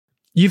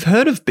You've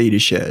heard of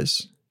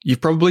BetaShares.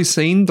 You've probably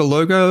seen the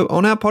logo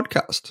on our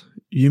podcast.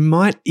 You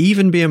might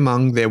even be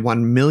among their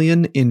 1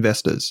 million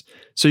investors.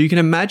 So you can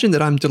imagine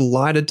that I'm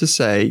delighted to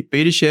say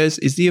BetaShares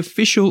is the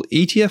official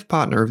ETF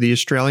partner of the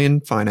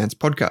Australian Finance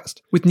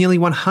Podcast. With nearly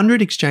 100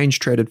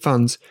 exchange-traded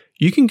funds,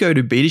 you can go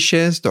to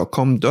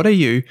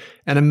betashares.com.au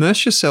and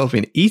immerse yourself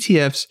in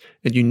ETFs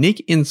and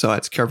unique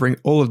insights covering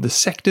all of the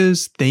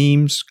sectors,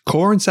 themes,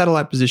 core and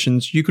satellite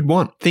positions you could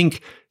want.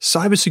 Think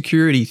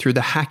cybersecurity through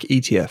the Hack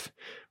ETF,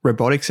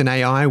 robotics and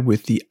AI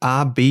with the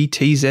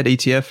RBTZ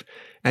ETF,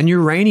 and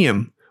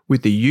uranium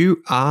with the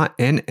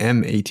URNM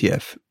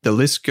ETF. The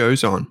list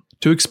goes on.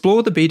 To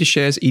explore the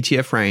BetaShares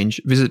ETF range,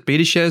 visit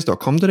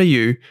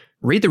betashares.com.au,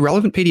 read the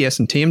relevant PDS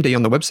and TMD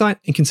on the website,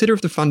 and consider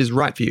if the fund is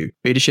right for you.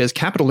 BetaShares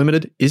Capital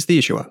Limited is the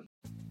issuer.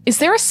 Is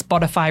there a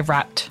Spotify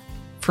Wrapped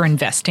for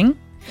investing?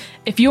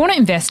 If you want to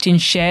invest in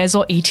shares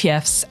or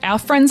ETFs, our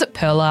friends at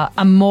Pearler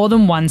are more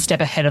than one step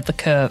ahead of the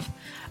curve.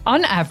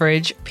 On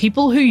average,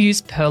 people who use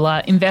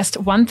Pearler invest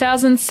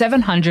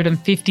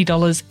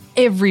 $1,750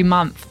 every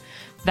month.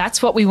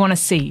 That's what we want to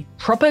see,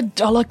 proper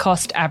dollar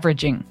cost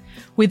averaging.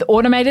 With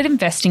automated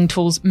investing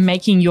tools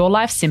making your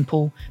life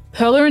simple,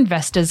 Pearler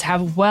investors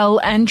have well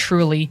and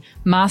truly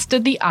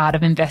mastered the art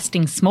of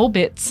investing small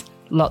bits,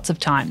 lots of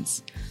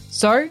times.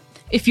 So,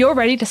 if you're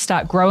ready to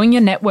start growing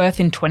your net worth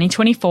in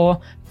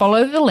 2024,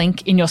 follow the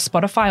link in your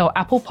Spotify or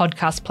Apple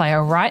podcast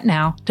player right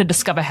now to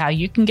discover how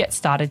you can get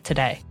started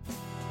today.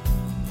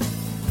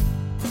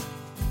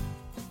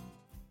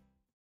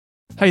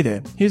 Hey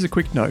there, here's a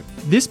quick note.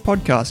 This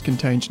podcast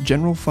contains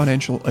general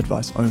financial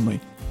advice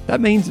only.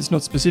 That means it's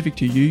not specific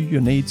to you,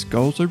 your needs,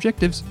 goals, or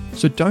objectives,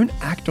 so don't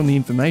act on the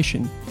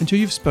information until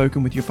you've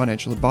spoken with your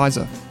financial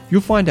advisor.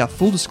 You'll find our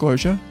full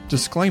disclosure,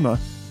 disclaimer,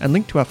 and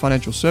link to our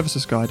financial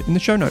services guide in the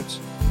show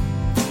notes.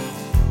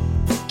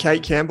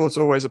 Kate Campbell, it's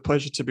always a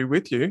pleasure to be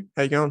with you.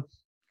 How you going?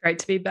 Great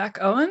to be back,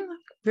 Owen.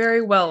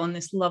 Very well on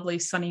this lovely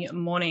sunny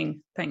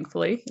morning,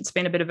 thankfully. It's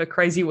been a bit of a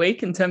crazy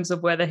week in terms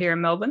of weather here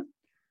in Melbourne.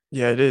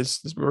 Yeah, it is.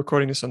 We're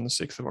recording this on the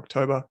 6th of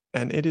October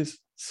and it is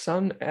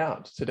sun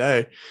out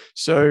today.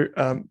 So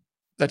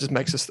that just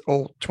makes us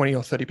all 20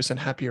 or 30%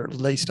 happier at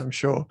least, I'm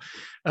sure.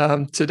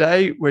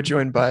 Today, we're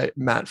joined by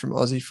Matt from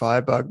Aussie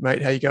Firebug.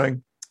 Mate, how you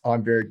going?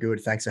 I'm very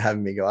good. Thanks for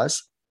having me,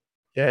 guys.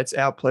 Yeah, it's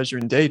our pleasure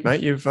indeed,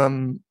 mate. You've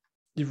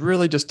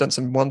really just done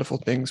some wonderful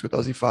things with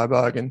Aussie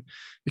Firebug and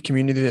the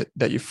community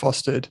that you've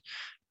fostered.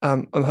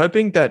 I'm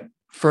hoping that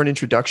for an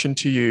introduction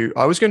to you,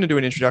 I was going to do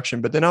an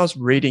introduction, but then I was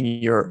reading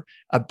your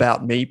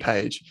About Me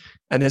page,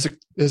 and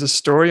there's a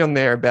story on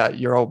there about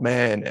your old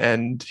man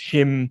and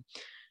him,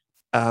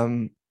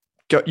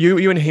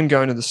 you and him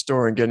going to the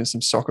store and getting some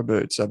soccer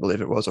boots, I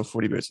believe it was, or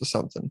footy boots or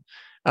something.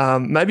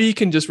 Maybe you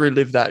can just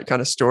relive that kind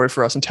of story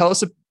for us and tell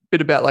us a bit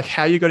about like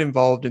how you got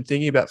involved in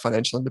thinking about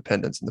financial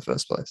independence in the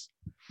first place.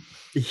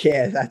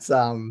 Yeah, that's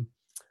I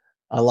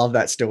love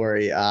that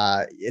story.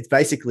 It's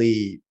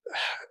basically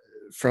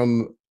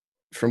from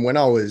when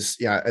I was,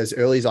 as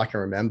early as I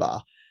can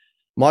remember.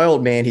 My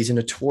old man, he's a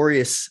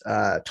notorious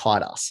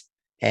tight ass.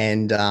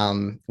 And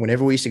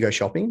whenever we used to go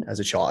shopping as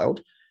a child,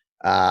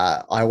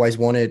 I always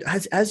wanted,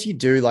 as you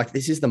do, like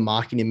this is the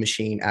marketing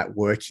machine at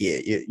work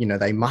here.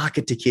 They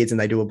market to kids and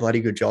they do a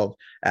bloody good job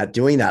at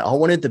doing that. I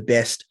wanted the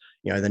best,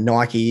 the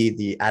Nike,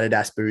 the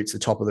Adidas boots, the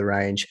top of the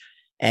range.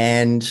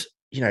 And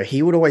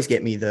he would always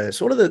get me the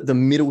sort of the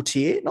middle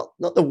tier,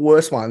 not the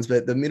worst ones,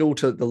 but the middle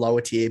to the lower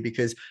tier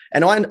because,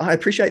 and I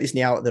appreciate this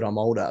now that I'm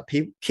older,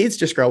 kids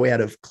just grow out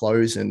of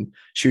clothes and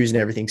shoes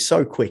and everything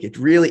so quick. It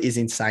really is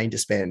insane to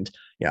spend,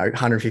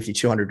 $150,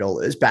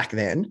 $200 back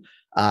then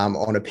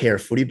on a pair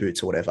of footy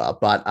boots or whatever.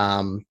 But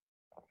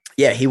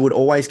he would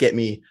always get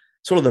me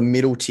sort of the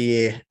middle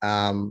tier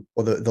or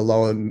the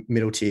lower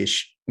middle tier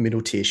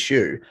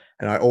shoe.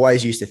 And I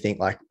always used to think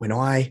like when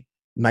I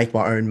make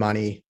my own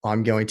money,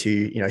 I'm going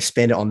to,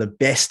 spend it on the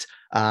best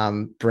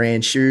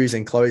brand shoes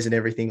and clothes and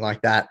everything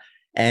like that.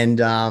 And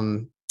I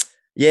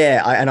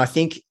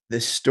think the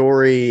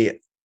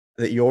story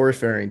that you're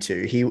referring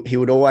to, he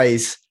would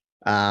always,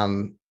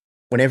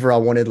 whenever I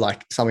wanted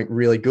like something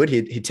really good,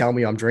 he'd tell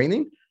me I'm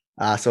dreaming,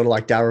 sort of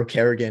like Daryl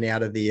Kerrigan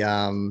out of the,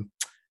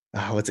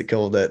 what's it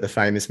called? The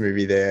famous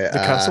movie there. The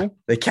Castle?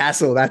 The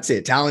Castle, that's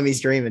it. Tell him he's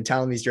dreaming.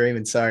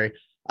 So,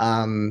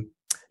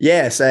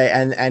 so,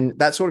 and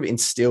that sort of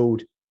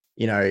instilled,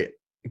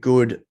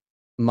 good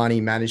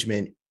money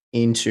management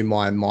into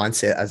my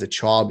mindset as a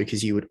child, because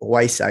he would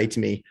always say to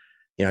me,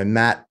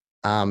 Matt,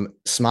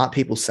 smart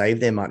people save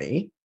their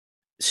money.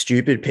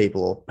 Stupid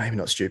people, or maybe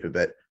not stupid,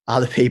 but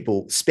other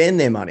people spend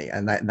their money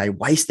and they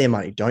waste their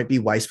money. Don't be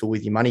wasteful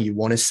with your money. You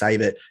want to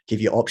save it,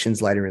 give you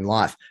options later in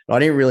life. And I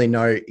didn't really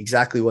know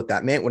exactly what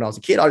that meant when I was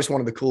a kid. I just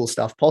wanted the coolest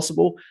stuff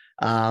possible.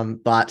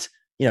 But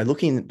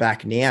looking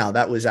back now,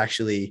 that was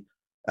actually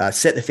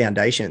set the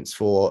foundations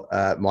for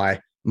my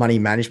money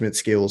management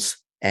skills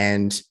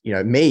and,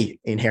 me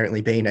inherently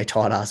being a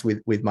tight ass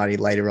with money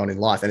later on in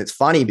life. And it's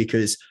funny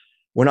because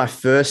when I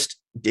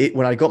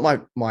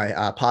got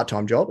my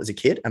part-time job as a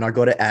kid, and I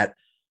got it at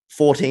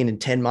 14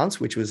 and 10 months,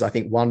 which was, I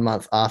think, 1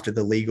 month after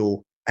the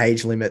legal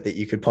age limit that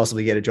you could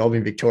possibly get a job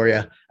in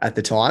Victoria at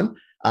the time.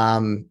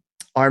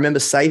 I remember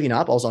saving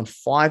up. I was on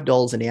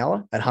 $5 an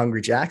hour at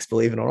Hungry Jack's,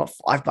 believe it or not,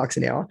 $5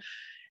 an hour.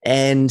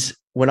 And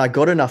when I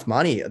got enough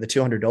money, the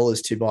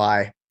 $200 to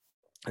buy,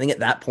 I think at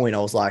that point I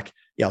was like,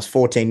 I was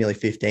 14, nearly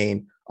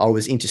 15. I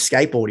was into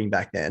skateboarding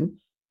back then.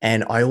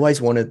 And I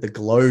always wanted the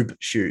Globe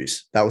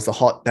shoes. That was the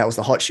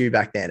hot shoe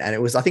back then. And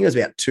I think it was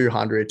about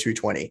 200,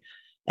 220.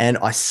 And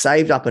I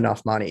saved up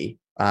enough money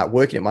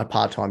working at my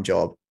part-time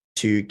job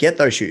to get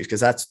those shoes,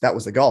 because that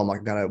was the goal. I'm like,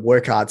 I'm going to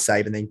work hard,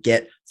 save, and then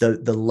get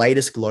the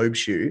latest Globe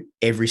shoe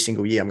every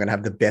single year. I'm going to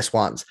have the best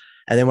ones.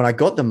 And then when I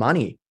got the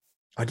money,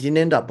 I didn't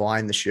end up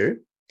buying the shoe,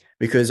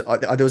 because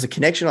there was a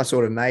connection I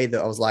sort of made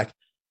that I was like,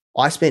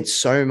 I spent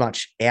so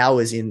much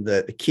hours in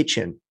the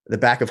kitchen, the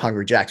back of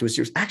Hungry Jack's, which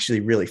was actually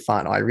really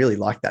fun. I really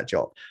liked that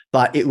job,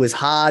 but it was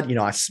hard.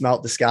 I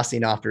smelled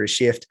disgusting after a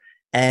shift,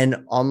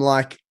 and I'm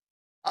like,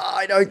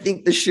 I don't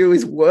think the shoe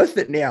is worth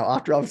it now.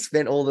 After I've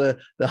spent all the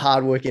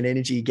hard work and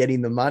energy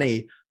getting the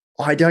money,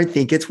 I don't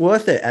think it's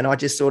worth it. And I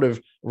just sort of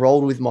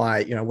rolled with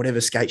my, whatever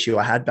skate shoe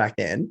I had back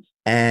then.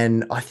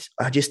 And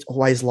I just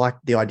always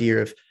liked the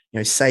idea of,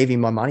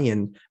 saving my money.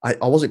 And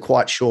I wasn't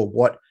quite sure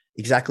what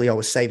exactly I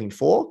was saving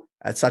for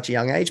at such a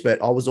young age,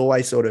 but I was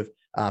always sort of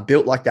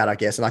built like that, I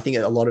guess. And I think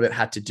a lot of it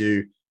had to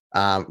do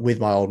with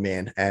my old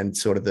man and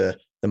sort of the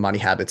money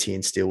habits he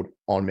instilled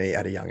on me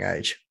at a young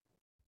age.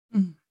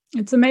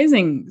 It's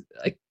amazing.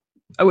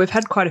 We've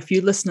had quite a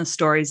few listener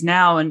stories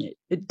now, and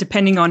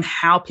depending on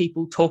how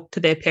people talk to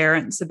their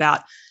parents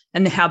about,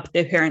 and how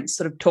their parents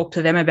sort of talk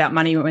to them about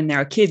money when they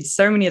were kids,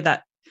 so many of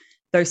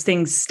those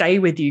things stay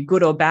with you,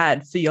 good or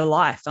bad, for your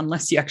life,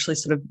 unless you actually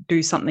sort of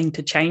do something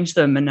to change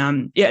them.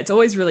 And it's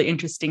always really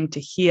interesting to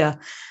hear.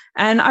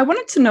 And I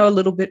wanted to know a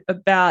little bit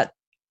about,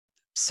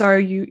 so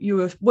you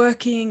were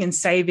working and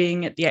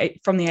saving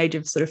from the age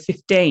of sort of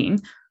 15.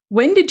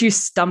 When did you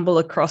stumble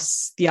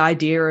across the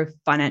idea of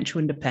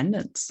financial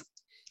independence?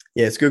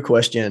 Yeah, it's a good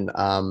question,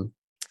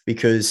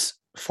 because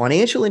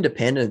financial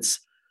independence,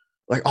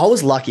 like, I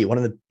was lucky. One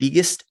of the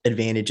biggest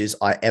advantages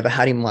I ever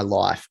had in my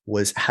life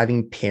was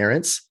having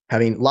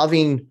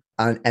loving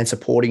and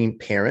supporting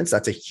parents.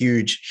 That's a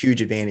huge,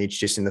 huge advantage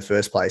just in the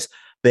first place.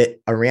 But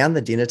around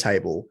the dinner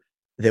table,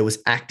 there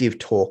was active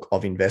talk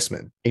of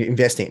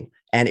investing.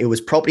 And it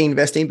was property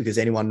investing, because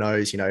anyone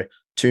knows,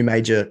 two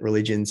major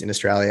religions in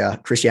Australia,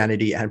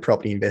 Christianity and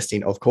property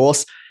investing, of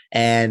course.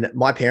 And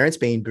my parents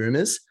being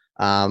boomers,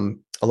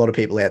 a lot of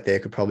people out there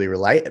could probably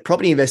relate.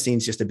 Property investing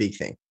is just a big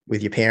thing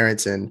with your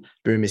parents and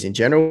boomers in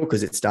general,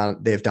 because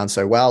they've done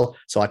so well.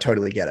 So I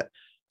totally get it.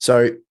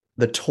 So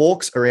the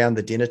talks around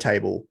the dinner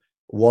table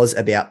was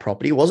about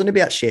property. It wasn't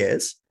about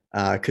shares,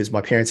 because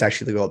my parents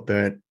actually got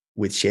burnt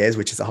with shares,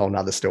 which is a whole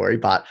nother story,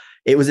 but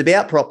it was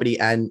about property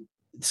and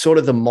sort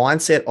of the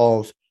mindset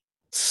of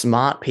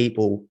smart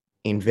people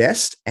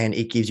invest and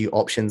it gives you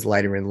options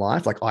later in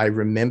life. Like, I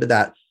remember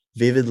that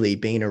vividly,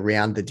 being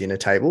around the dinner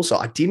table. So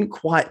I didn't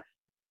quite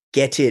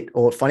get it,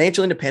 or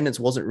financial independence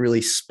wasn't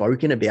really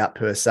spoken about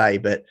per se,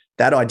 but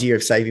that idea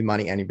of saving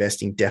money and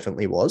investing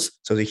definitely was.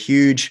 So it was a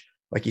huge,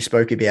 like you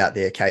spoke about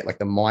there, Kate, like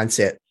the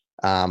mindset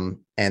and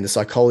the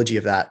psychology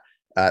of that.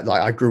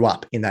 Like, I grew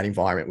up in that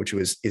environment, which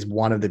is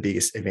one of the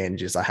biggest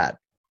advantages I had.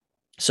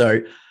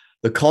 So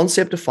the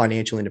concept of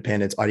financial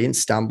independence, I didn't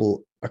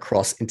stumble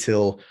across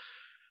until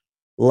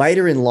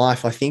later in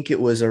life. I think it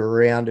was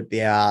around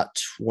about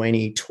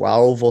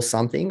 2012 or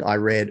something. I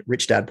read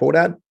Rich Dad, Poor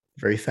Dad,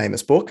 very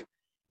famous book.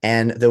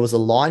 And there was a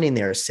line in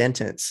there, a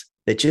sentence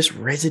that just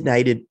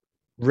resonated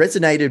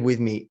with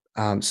me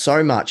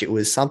so much. It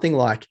was something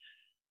like,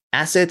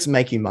 assets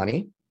make you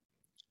money.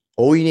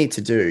 All you need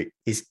to do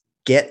is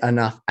get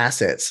enough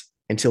assets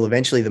until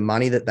eventually the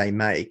money that they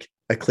make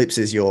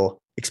eclipses your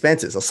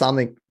expenses, or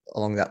something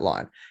along that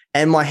line.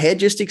 And my head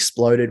just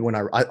exploded when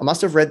I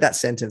must have read that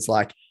sentence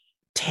like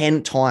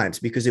 10 times,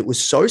 because it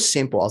was so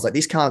simple. I was like,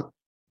 it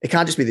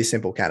can't just be this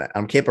simple, can it?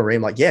 Kept on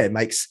reading, like, yeah, it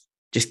makes,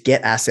 just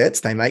get assets,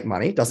 they make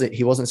money.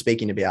 He wasn't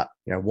speaking about,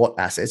 what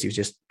assets, he was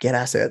just get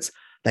assets,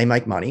 they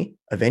make money.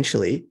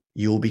 Eventually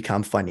you'll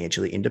become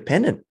financially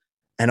independent.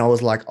 And I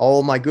was like,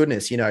 oh my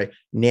goodness,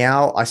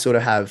 now I sort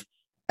of have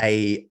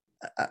a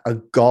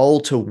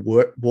goal to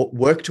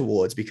work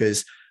towards,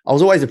 because I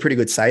was always a pretty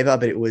good saver,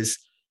 but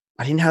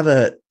I didn't have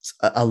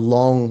a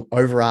long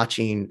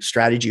overarching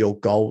strategy or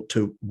goal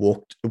to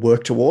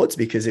work towards,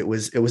 because it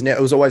was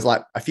always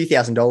like a few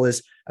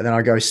 $1,000s, and then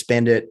I go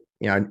spend it,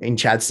 in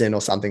Chadstone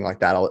or something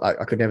like that.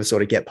 I could never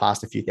sort of get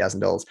past a few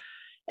 $1,000s.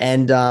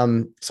 And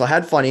so I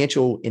had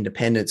financial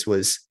independence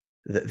was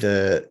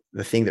the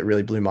thing that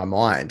really blew my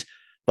mind.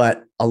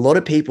 But a lot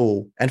of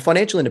people, and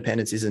financial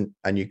independence isn't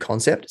a new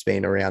concept. It's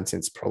been around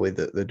since probably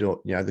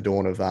the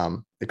dawn of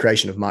the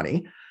creation of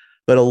money.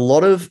 But a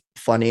lot of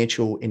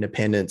financial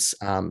independence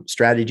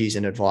strategies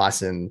and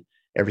advice and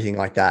everything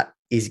like that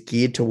is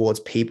geared towards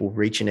people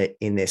reaching it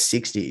in their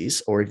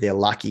 60s, or if they're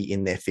lucky,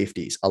 in their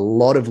 50s. A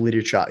lot of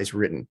literature is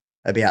written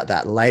about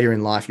that. Later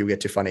in life, you'll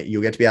get to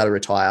be able to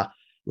retire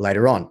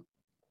later on.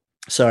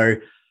 So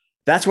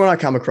that's when I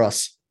come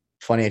across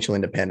financial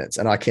independence.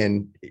 And I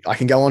can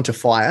go on to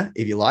FIRE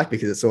if you like,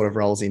 because it sort of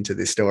rolls into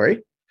this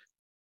story.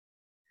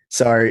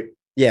 So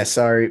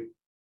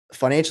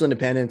financial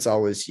independence, I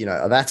was,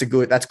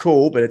 that's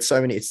cool, but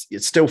it's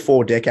still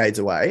 4 decades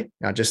away.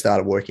 I just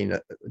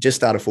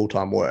started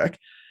full-time work.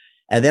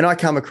 And then I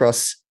come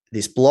across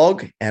this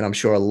blog, and I'm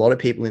sure a lot of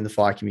people in the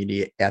FIRE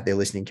community out there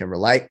listening can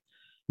relate,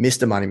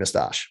 Mr. Money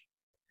Mustache.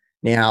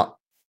 Now,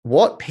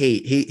 what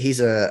Pete,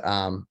 he's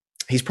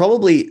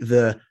probably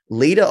the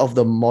leader of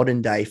the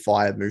modern day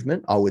FIRE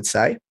movement, I would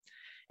say.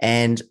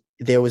 And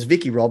there was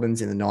Vicky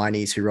Robbins in the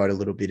 90s who wrote a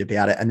little bit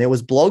about it. And there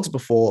was blogs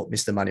before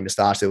Mr. Money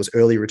Mustache. There was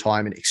Early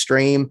Retirement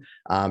Extreme,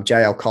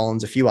 JL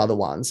Collins, a few other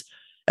ones.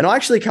 And I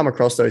actually come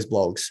across those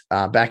blogs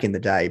back in the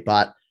day,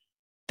 but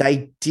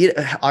I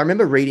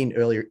remember reading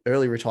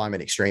Early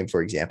Retirement Extreme,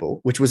 for example,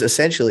 which was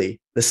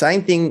essentially the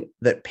same thing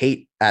that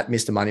Pete at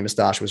Mr. Money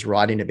Mustache was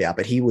writing about,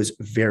 but he was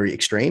very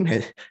extreme,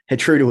 had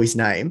true to his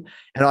name.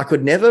 And I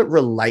could never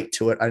relate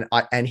to it.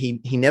 And he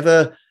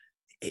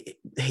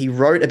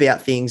wrote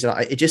about things,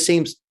 and it just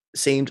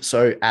seemed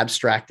so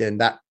abstract,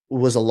 and that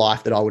was a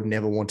life that I would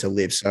never want to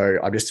live. So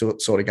I'm just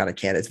sort of going to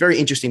can it. It's a very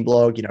interesting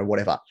blog,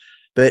 whatever.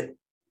 But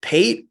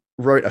Pete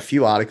wrote a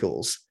few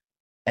articles,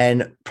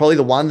 and probably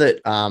the one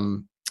that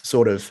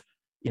sort of,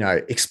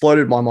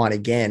 exploded my mind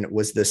again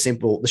was the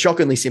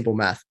shockingly simple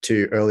math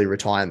to early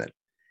retirement.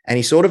 And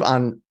he sort of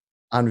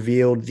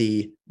unveiled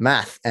the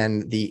math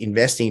and the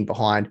investing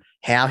behind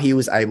how he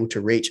was able to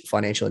reach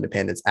financial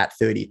independence at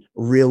 30,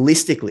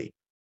 realistically,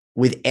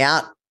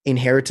 without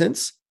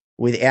inheritance,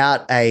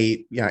 without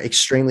a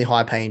extremely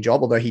high paying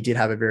job, although he did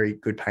have a very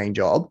good paying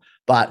job.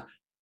 But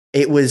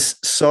it was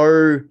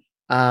so,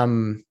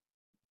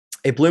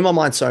 it blew my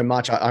mind so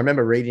much. I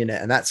remember reading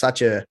it, and that's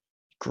such a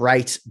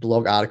great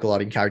blog article.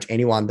 I'd encourage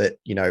anyone that,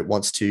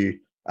 wants to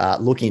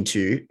look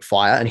into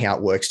FIRE and how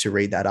it works to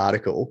read that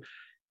article.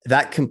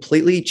 That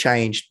completely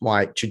changed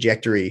my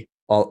trajectory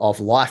of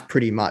life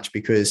pretty much,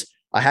 because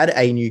I had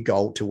a new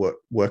goal to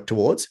work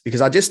towards,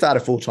 because I just started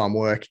full-time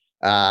work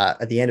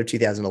at the end of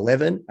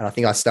 2011. And I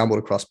think I stumbled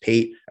across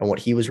Pete and what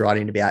he was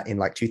writing about in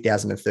like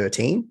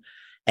 2013.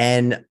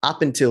 And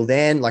up until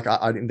then,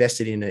 I'd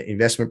invested in an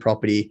investment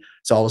property.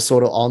 So I was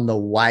sort of on the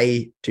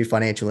way to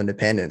financial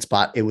independence,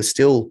 but it was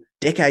still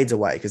decades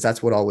away, because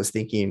that's what I was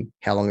thinking,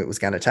 how long it was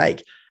going to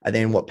take. And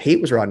then what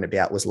Pete was writing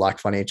about was like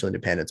financial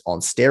independence on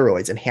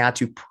steroids and how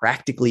to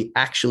practically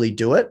actually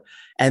do it.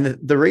 And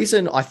the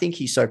reason I think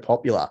he's so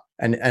popular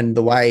and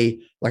the way,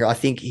 I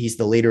think he's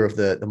the leader of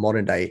the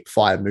modern day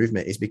FIRE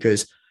movement is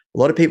because a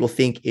lot of people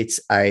think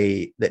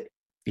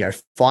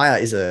FIRE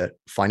is a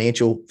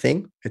financial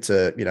thing. It's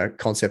a,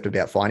 concept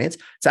about finance.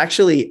 It's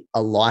actually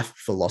a life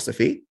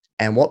philosophy.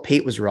 And what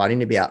Pete was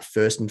writing about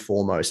first and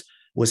foremost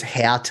was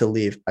how to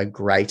live a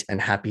great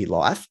and happy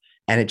life.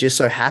 And it just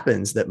so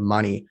happens that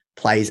money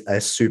plays a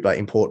super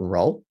important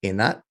role in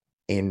that,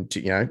 in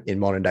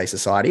modern day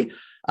society.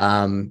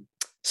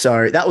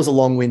 So that was a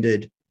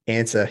long-winded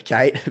answer,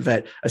 Kate,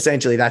 but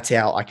essentially that's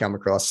how I come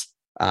across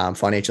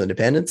financial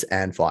independence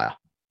and FIRE.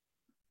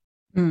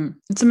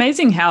 It's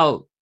amazing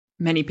how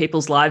many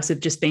people's lives have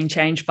just been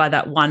changed by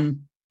that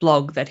one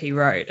blog that he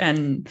wrote.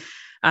 And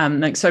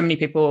so many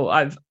people,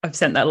 I've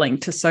sent that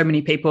link to so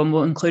many people, and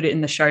we'll include it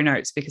in the show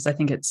notes because I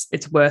think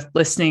it's worth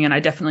listening. And I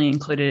definitely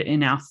included it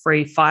in our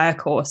free FIRE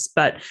course.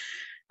 But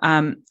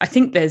I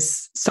think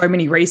there's so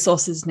many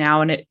resources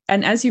now, and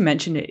as you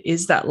mentioned, it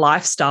is that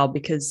lifestyle,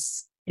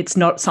 because it's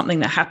not something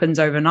that happens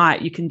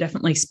overnight. You can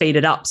definitely speed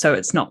it up. So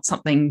it's not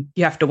something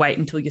you have to wait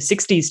until your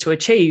 60s to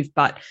achieve,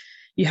 but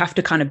you have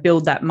to kind of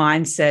build that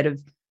mindset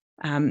of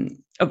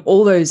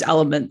all those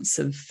elements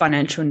of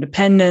financial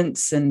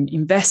independence and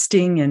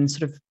investing, and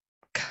sort of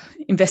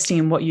investing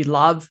in what you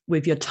love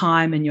with your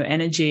time and your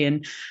energy.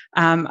 And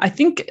I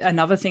think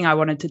another thing I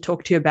wanted to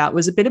talk to you about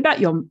was a bit about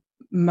your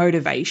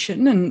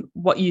motivation and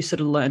what you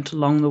sort of learned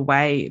along the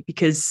way,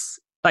 because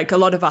a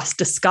lot of us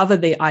discover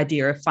the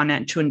idea of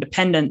financial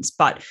independence,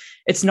 but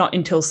it's not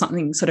until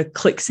something sort of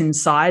clicks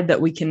inside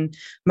that we can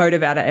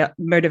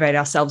motivate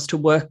ourselves to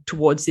work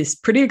towards this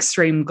pretty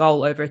extreme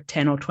goal over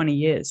 10 or 20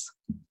 years.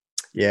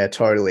 Yeah,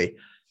 totally.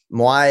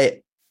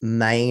 My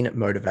main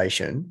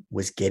motivation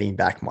was getting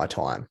back my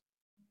time.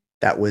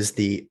 That was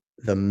the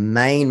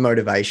main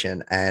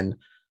motivation. And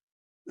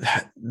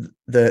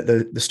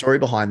the story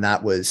behind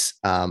that was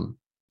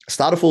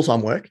started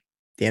full-time work at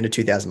the end of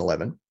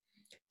 2011.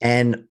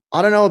 And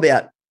I don't know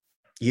about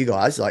you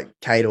guys, like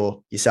Kate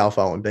or yourself,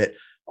 Owen, but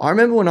I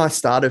remember when I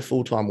started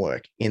full-time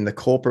work in the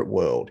corporate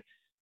world,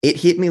 it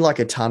hit me like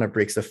a ton of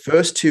bricks. The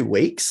first 2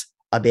 weeks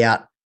I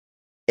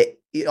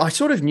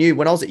sort of knew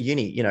when I was at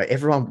uni,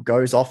 everyone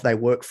goes off, they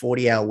work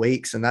 40-hour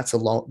weeks, and that's a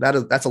lot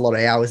of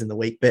hours in the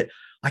week. But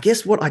I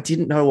guess what I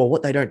didn't know, or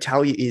what they don't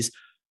tell you, is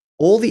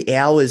all the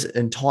hours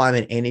and time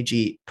and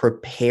energy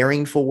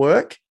preparing for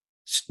work,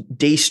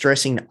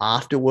 de-stressing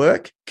after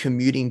work,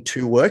 commuting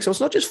to work. So it's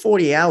not just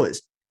 40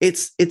 hours.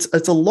 It's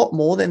a lot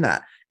more than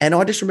that. And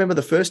I just remember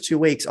the first 2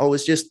 weeks, I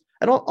was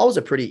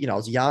a pretty, I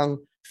was a young,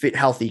 fit,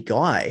 healthy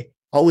guy.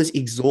 I was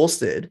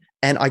exhausted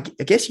And I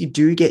guess you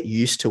do get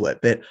used to it.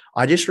 But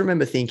I just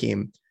remember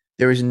thinking,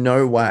 there is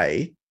no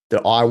way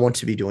that I want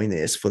to be doing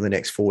this for the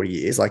next 40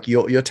 years. Like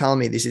you're telling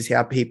me this is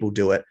how people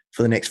do it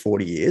for the next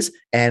 40 years.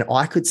 And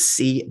I could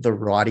see the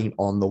writing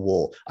on the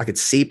wall. I could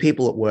see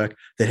people at work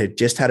that had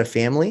just had a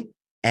family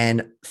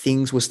and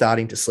things were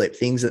starting to slip,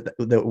 things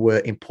that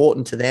were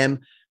important to them,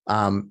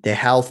 their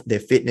health, their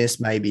fitness,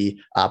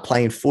 maybe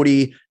playing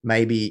footy,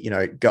 maybe,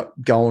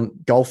 going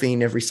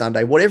golfing every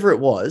Sunday, whatever it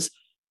was,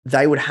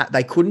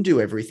 they couldn't do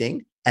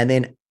everything. And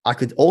then I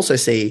could also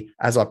see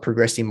as I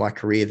progressed in my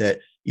career that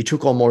you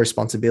took on more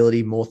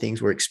responsibility, more things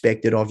were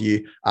expected of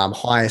you,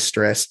 higher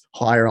stress,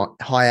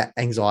 higher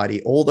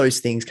anxiety, all those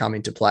things come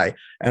into play.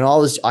 And I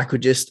was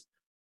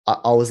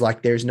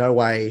like, there's no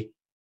way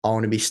I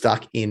want to be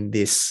stuck in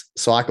this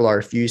cycle. I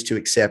refuse to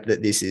accept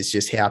that this is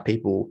just how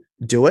people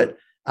do it.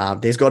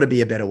 There's got to be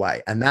a better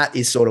way. And that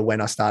is sort of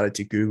when I started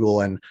to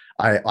Google, and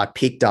I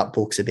picked up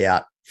books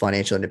about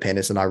financial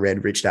independence, and I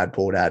read Rich Dad,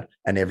 Poor Dad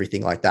and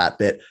everything like that.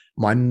 But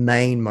my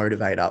main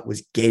motivator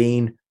was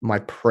getting my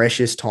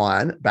precious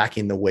time back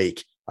in the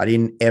week. I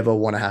didn't ever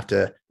want to have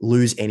to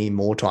lose any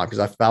more time, because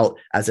I felt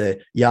as a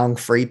young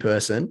free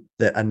person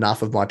that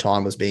enough of my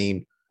time was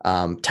being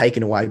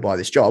taken away by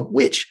this job,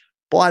 which,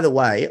 by the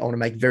way, I want to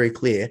make very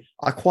clear,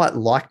 I quite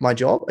liked my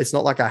job. It's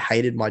not like I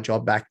hated my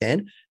job back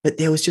then, but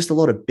there was just a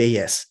lot of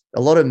BS,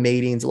 a lot of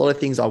meetings, a lot of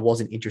things I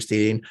wasn't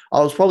interested in.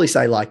 I would probably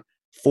say like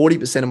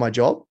 40% of my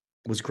job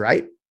was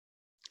great,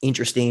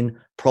 interesting,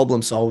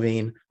 problem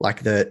solving,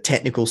 like the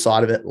technical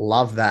side of it.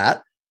 Love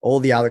that. All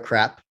the other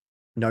crap,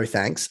 no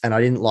thanks. And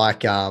I didn't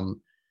like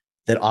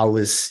that I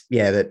was,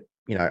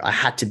 I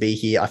had to be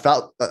here. I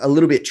felt a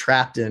little bit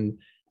trapped, and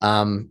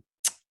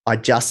I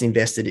just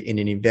invested in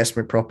an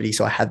investment property.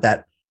 So I had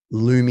that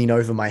looming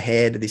over my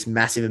head, this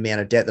massive amount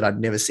of debt that I'd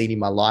never seen in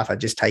my life.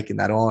 I'd just taken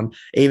that on,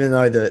 even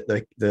though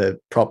the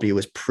property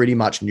was pretty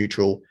much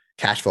neutral.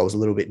 Cash flow was a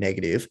little bit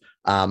negative.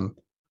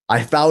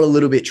 I felt a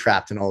little bit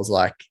trapped, and I was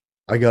like,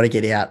 I got to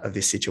get out of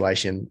this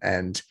situation.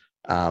 And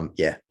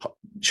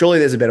surely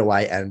there's a better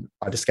way. And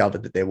I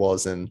discovered that there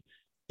was, and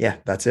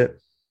that's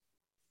it.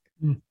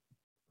 I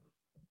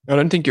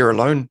don't think you're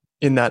alone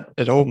in that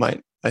at all,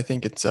 mate. I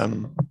think it's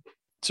a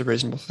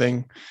reasonable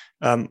thing.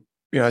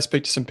 I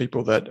speak to some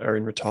people that are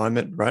in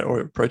retirement, right, or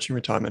approaching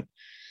retirement,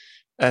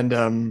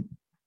 and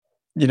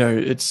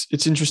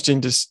it's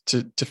interesting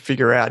to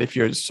figure out, if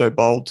you're so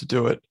bold to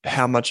do it,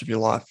 how much of your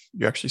life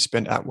you actually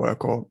spend at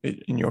work, or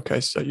in your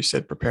case, so you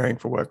said preparing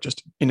for work,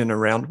 just in and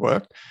around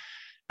work,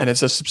 and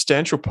it's a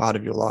substantial part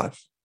of your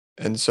life.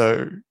 And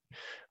so,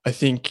 I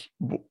think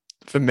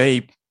for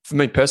me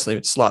personally,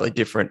 it's slightly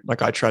different.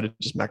 Like, I try to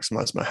just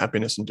maximize my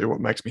happiness and do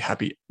what makes me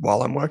happy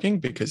while I'm working,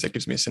 because it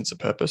gives me a sense of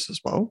purpose as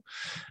well.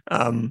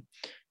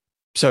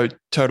 So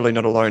totally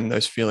not alone in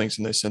those feelings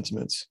and those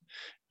sentiments.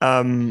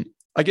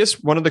 I guess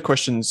one of the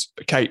questions,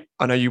 Kate,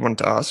 I know you wanted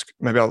to ask.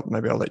 Maybe I'll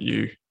let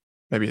you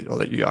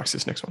ask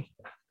this next one.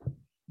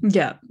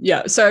 Yeah.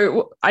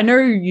 So I know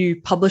you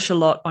publish a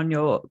lot on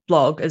your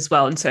blog as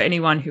well. And so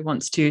anyone who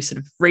wants to sort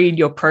of read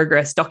your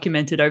progress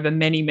documented over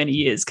many, many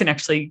years can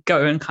actually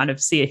go and kind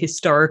of see a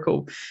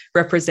historical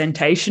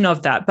representation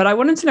of that. But I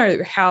wanted to know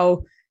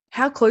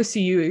how close are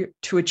you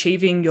to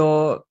achieving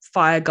your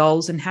FIRE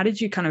goals, and how did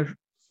you kind of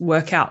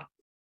work out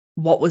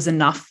what was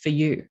enough for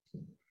you?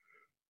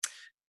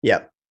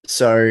 Yeah.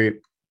 So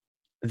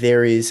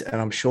there is,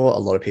 and I'm sure a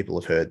lot of people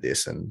have heard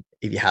this, and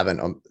if you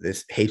haven't,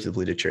 there's heaps of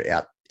literature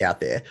out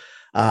there.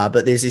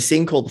 But there's this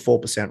thing called the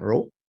 4%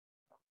 rule.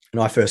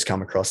 And I first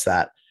come across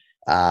that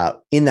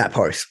in that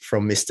post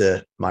from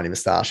Mr. Money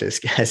Moustache,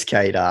 as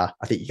Kate, I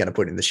think you're going to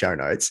put in the show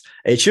notes.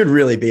 It should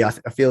really be, I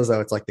feel as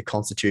though it's like the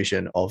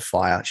constitution of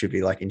FIRE. It should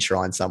be like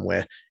enshrined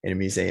somewhere in a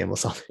museum or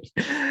something.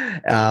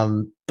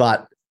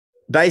 But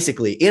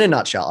basically, in a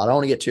nutshell, I don't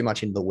want to get too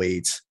much into the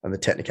weeds and the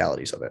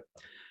technicalities of it.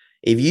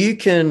 If you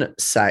can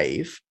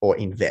save or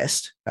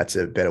invest, that's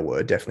a better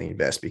word, definitely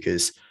invest,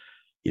 because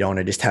you don't want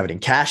to just have it in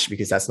cash,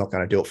 because that's not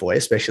going to do it for you,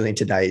 especially in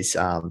today's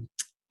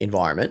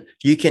environment.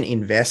 You can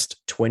invest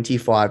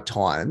 25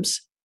 times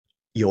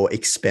your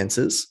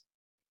expenses.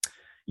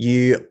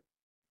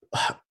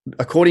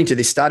 According to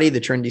this study, the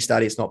Trinity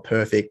study, it's not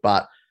perfect,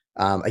 but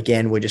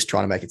again, we're just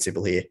trying to make it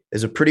simple here.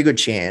 There's a pretty good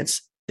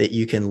chance that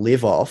you can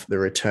live off the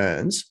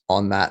returns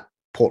on that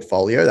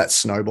portfolio, that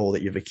snowball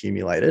that you've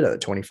accumulated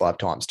at 25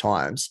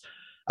 times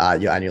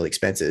your annual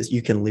expenses.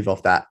 You can live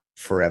off that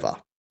forever.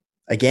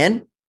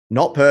 Again,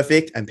 not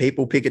perfect, and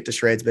people pick it to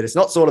shreds, but it's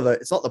not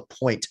the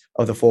point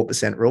of the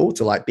 4% rule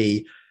to like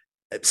be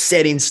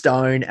set in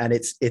stone and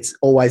it's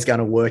always going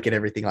to work and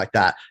everything like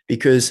that.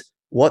 Because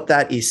what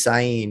that is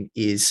saying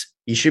is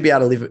you should be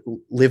able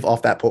to live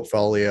off that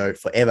portfolio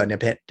forever.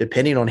 And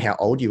depending on how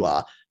old you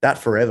are, that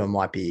forever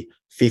might be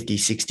 50,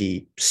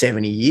 60,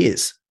 70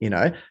 years,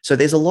 So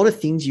there's a lot of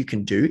things you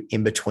can do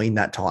in between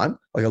that time.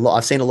 Like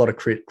I've seen a lot of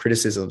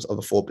criticisms of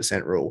the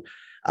 4% rule.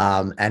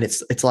 And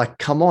it's like,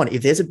 come on,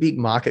 if there's a big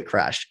market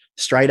crash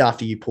straight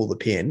after you pull the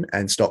pin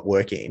and stop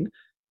working,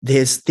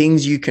 there's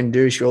things you can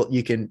do. Sure,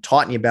 you can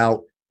tighten your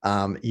belt,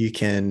 You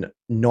can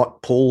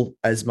not pull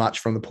as much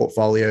from the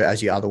portfolio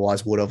as you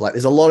otherwise would have. Like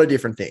there's a lot of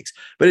different things,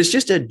 but it's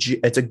just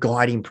it's a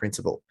guiding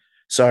principle.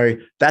 So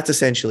that's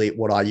essentially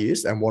what I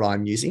use and what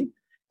I'm using.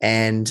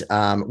 And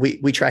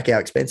we track our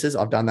expenses.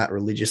 I've done that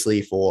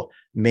religiously for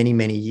many,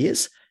 many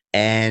years.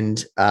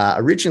 And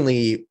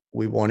originally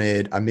we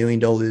wanted $1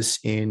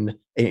 million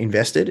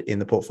invested in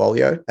the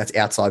portfolio. That's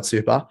outside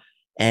super.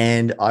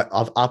 And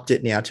I've upped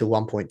it now to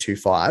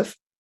 1.25.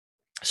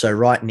 So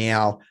right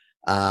now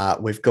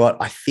we've got,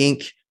 I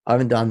think, I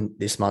haven't done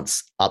this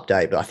month's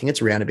update, but I think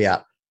it's around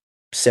about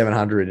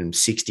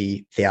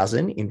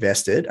 760,000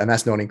 invested. And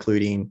that's not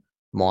including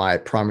my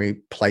primary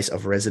place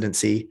of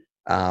residency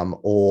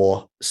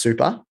or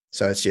super.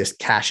 So it's just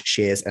cash,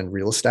 shares, and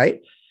real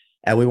estate.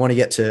 And we want to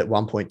get to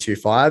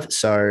 1.25.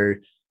 So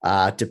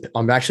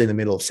I'm actually in the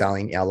middle of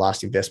selling our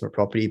last investment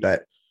property,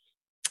 but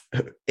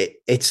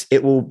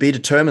it will be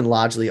determined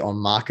largely on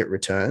market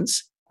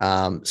returns.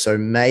 So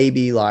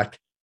maybe like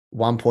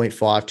 1.5,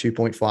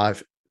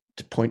 2.5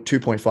 to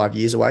 2.5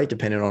 years away,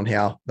 depending on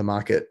how the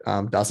market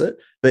does it.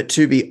 But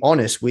to be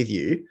honest with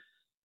you,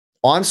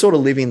 I'm sort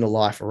of living the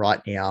life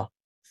right now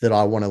that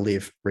I want to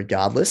live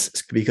regardless,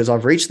 because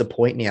I've reached the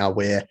point now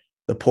where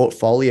the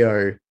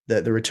portfolio,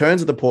 the returns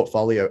of the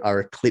portfolio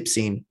are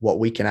eclipsing what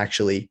we can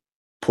actually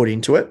put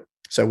into it.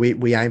 So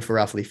we aim for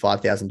roughly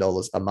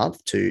 $5,000 a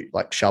month to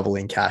like shovel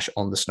in cash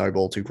on the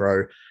snowball to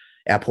grow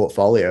our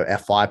portfolio, our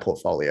FI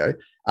portfolio.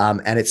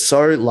 And it's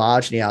so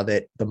large now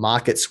that the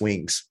market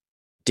swings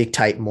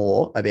dictate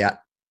more about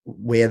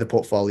where the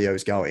portfolio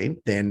is going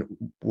than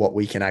what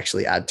we can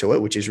actually add to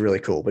it, which is really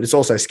cool. But it's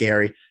also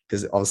scary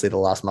because obviously the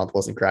last month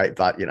wasn't great,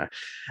 but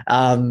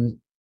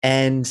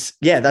and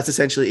yeah, that's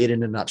essentially it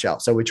in a nutshell.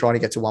 So we're trying to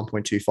get to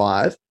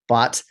 1.25,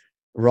 but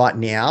right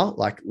now,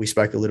 like we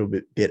spoke a little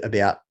bit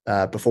about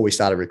before we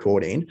started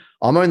recording,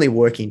 I'm only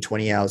working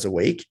 20 hours a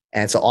week.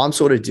 And so I'm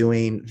sort of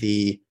doing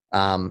the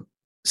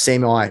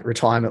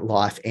semi-retirement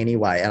life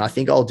anyway. And I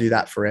think I'll do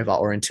that forever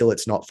or until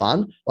it's not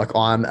fun. Like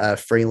I'm a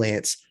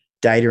freelance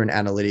data and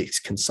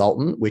analytics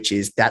consultant,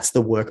 that's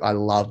the work I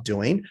love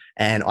doing.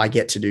 And I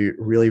get to do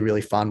really,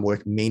 really fun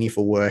work,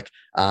 meaningful work.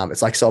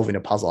 It's like solving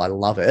a puzzle. I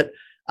love it.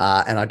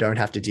 And I don't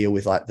have to deal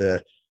with like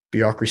the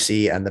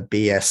bureaucracy and the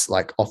BS,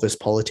 like office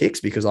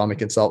politics, because I'm a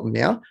consultant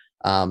now.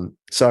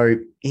 So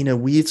in a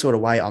weird sort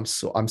of way, I'm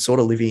sort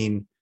of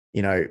living,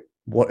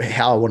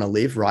 how I want to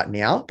live right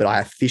now, but I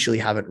officially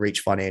haven't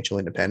reached financial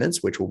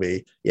independence, which will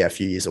be, a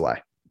few years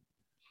away.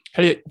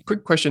 Hey,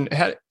 quick question.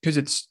 Because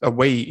it's a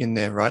we in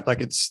there, right?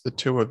 Like it's the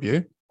two of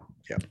you.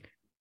 Yeah.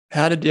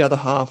 How did the other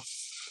half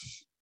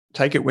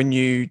take it when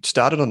you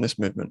started on this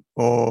movement?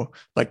 Or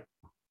like,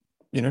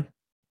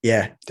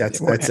 Yeah, how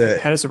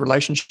does the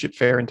relationship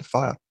fare into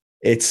fire?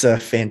 It's a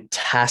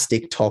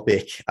fantastic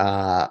topic,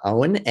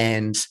 Owen.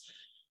 And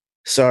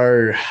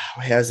so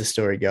how's the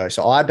story go?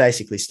 So I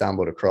basically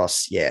stumbled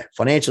across,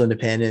 financial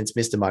independence,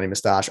 Mr. Money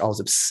Mustache. I was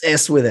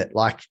obsessed with it,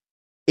 like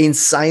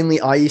insanely.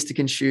 I used to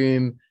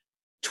consume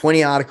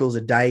 20 articles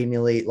a day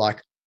nearly.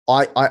 Like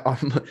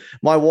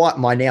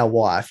my now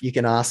wife, you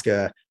can ask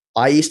her,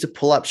 I used to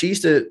pull up, she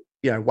used to,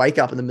 wake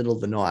up in the middle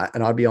of the night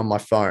and I'd be on my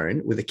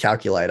phone with a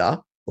calculator,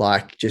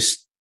 like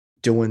just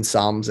doing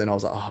sums. And I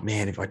was like, oh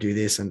man, if I do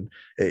this and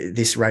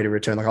this rate of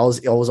return, like I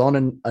was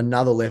on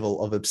another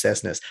level of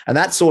obsessedness, and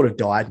that sort of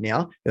died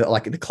now.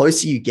 Like the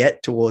closer you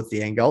get towards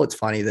the end goal, it's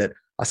funny that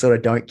I sort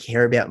of don't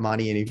care about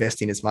money and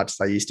investing as much as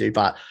I used to,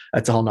 but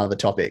that's a whole nother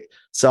topic.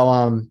 So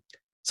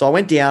I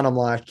went down, I'm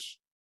like,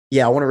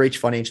 I want to reach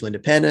financial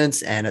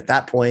independence. And at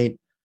that point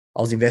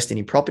I was investing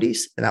in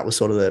properties, and that was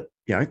sort of the,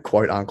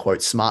 quote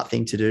unquote smart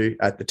thing to do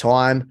at the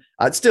time.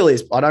 It still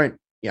is. I don't,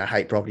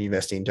 hate property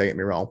investing, don't get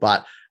me wrong,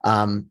 but,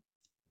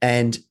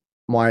 and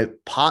my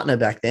partner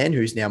back then,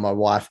 who's now my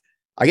wife,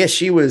 I guess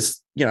she was,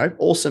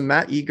 awesome,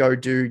 Matt, you go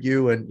do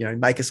you and,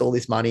 make us all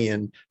this money.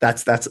 And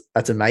that's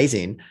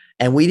amazing.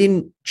 And we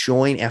didn't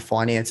join our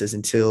finances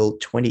until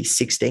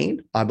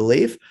 2016, I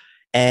believe.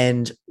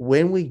 And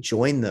when we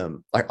joined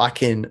them, like I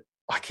can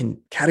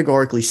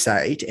categorically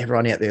say to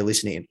everyone out there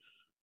listening,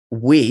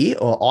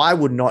 I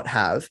would not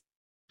have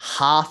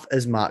half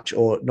as much,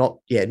 or not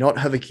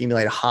have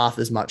accumulated half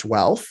as much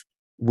wealth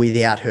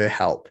without her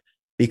help,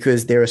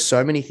 because there are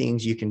so many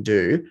things you can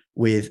do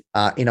with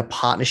in a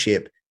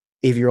partnership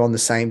if you're on the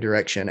same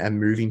direction and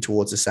moving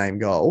towards the same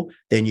goal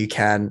than you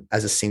can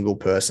as a single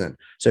person.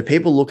 So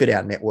people look at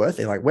our net worth,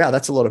 they're like, wow,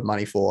 that's a lot of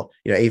money for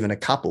even a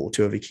couple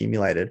to have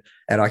accumulated.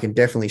 And I can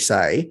definitely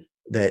say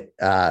that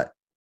I've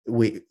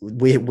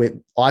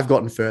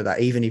gotten further,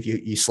 even if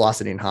you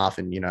slice it in half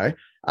and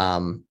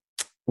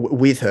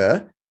with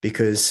her,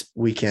 because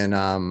we can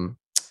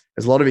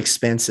there's a lot of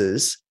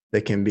expenses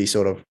that can be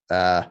sort of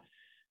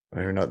I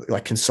don't know,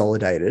 like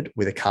consolidated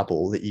with a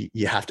couple that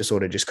you have to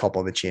sort of just cop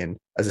on the chin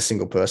as a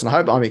single person. I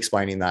hope I'm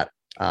explaining that.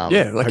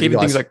 Like even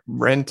things like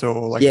rent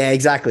or like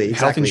exactly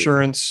health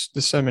insurance.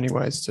 There's so many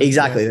ways to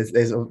exactly.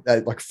 There's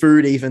like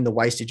food, even the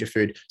wastage of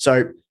food.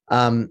 So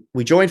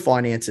we joined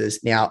finances.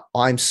 Now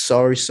I'm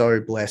so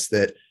blessed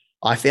that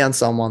I found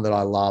someone that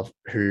I love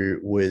who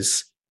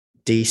was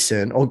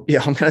decent, or yeah,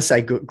 I'm going to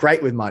say good,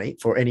 great with money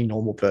for any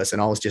normal person.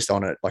 I was just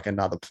on it like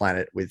another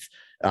planet with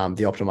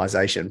the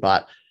optimization,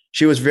 but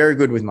she was very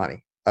good with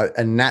money,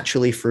 a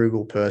naturally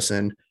frugal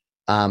person.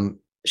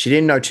 She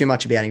didn't know too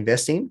much about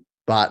investing,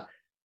 but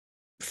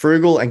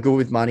frugal and good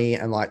with money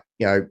and like,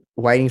 you know,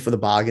 waiting for the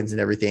bargains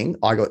and everything.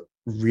 I got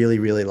really,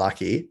 really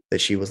lucky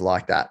that she was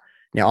like that.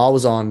 Now I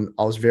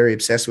was very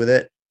obsessed with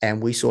it,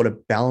 and we sort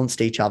of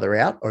balanced each other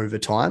out over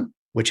time,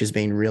 which has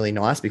been really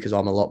nice because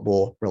I'm a lot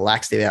more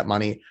relaxed about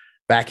money.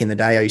 Back in the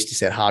day, I used to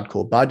set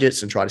hardcore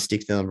budgets and try to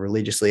stick to them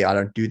religiously. I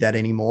don't do that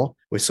anymore.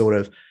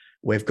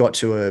 We've got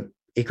to a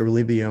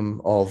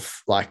equilibrium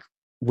of like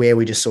where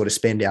we just sort of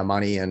spend our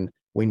money and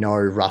we know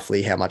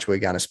roughly how much we're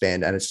going to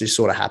spend. And it's just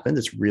sort of happened.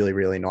 It's really,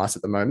 really nice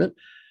at the moment.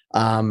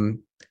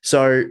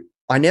 So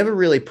I never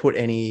really put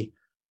any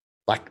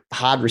like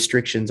hard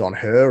restrictions on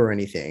her or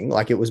anything.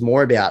 Like it was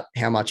more about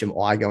how much am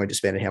I going to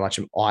spend and how much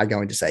am I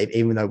going to save,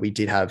 even though we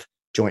did have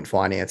joint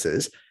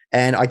finances.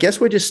 And I guess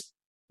we're just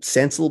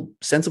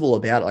sensible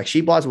about it. Like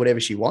she buys whatever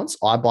she wants.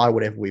 I buy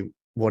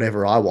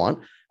whatever I want.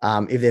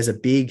 If there's a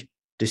big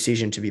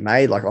decision to be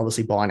made, like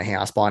obviously buying a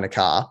house, buying a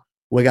car,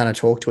 we're going to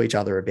talk to each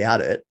other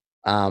about it.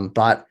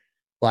 But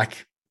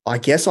like, I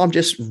guess I'm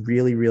just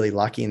really, really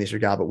lucky in this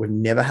regard, but we've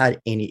never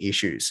had any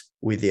issues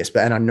with this.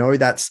 And I don't know if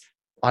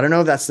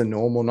that's the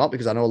norm or not,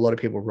 because I know a lot of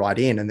people write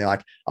in and they're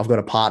like, I've got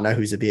a partner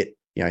who's a bit,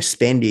 you know,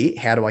 spendy.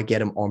 How do I get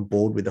them on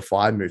board with the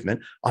FIRE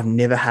movement? I've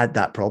never had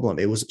that problem.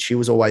 She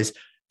was always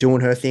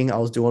doing her thing. I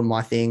was doing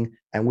my thing,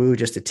 and we were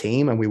just a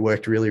team, and we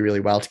worked really, really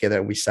well together.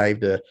 And we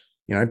saved a,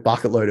 you know,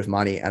 bucket load of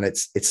money, and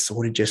it's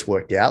sort of just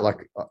worked out.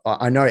 Like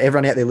I know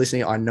everyone out there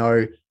listening, I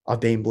know I've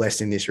been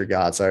blessed in this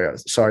regard. So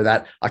sorry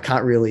that I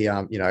can't really,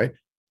 you know,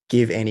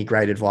 give any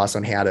great advice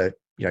on how to,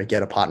 you know,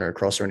 get a partner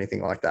across or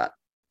anything like that.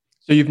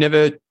 So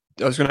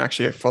I was going to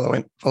actually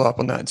follow up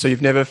on that. So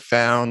you've never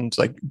found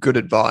like good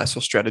advice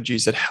or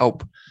strategies that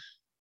help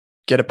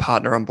get a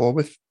partner on board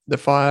with the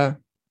FIRE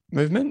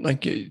movement?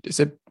 Like, is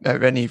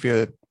there any of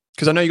your,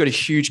 because I know you got a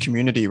huge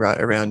community right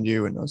around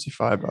you and Aussie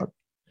Firebug.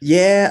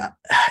 Yeah,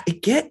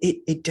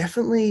 it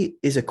definitely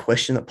is a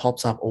question that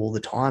pops up all the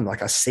time.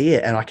 Like I see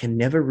it and I can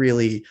never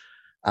really,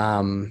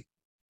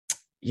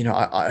 you know,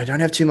 I don't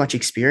have too much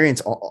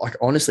experience. Like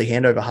honestly,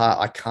 hand over heart,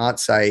 I can't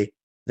say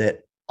that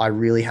I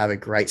really have a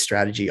great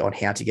strategy on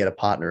how to get a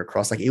partner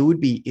across. Like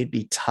it'd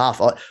be tough.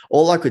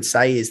 All I could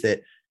say is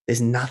that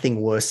there's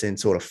nothing worse than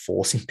sort of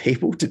forcing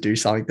people to do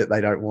something that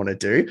they don't want to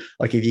do.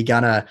 Like if you're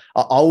gonna,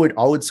 I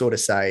would sort of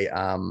say,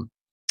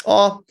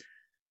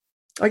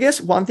 I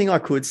guess one thing I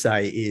could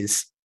say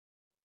is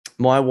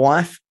my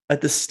wife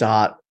at the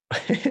start,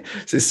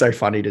 this is so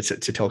funny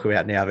to talk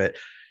about now, but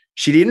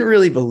she didn't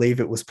really believe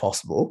it was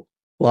possible.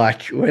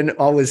 Like when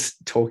I was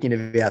talking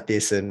about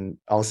this and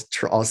I was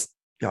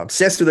you know,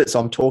 obsessed with it. So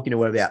I'm talking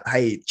to her about,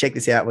 hey, check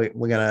this out. We're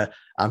going to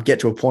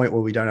get to a point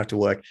where we don't have to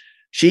work.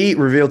 She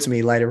revealed to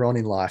me later on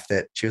in life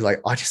that she was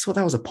like, I just thought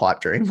that was a pipe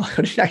dream. Like,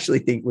 I didn't actually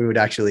think we would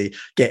actually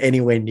get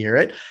anywhere near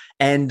it.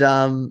 And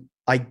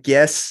I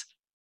guess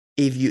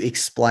if you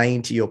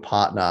explain to your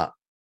partner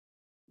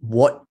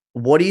what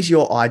is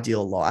your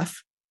ideal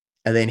life,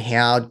 and then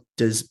how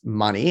does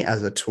money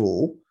as a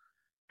tool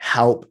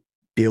help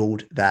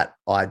build that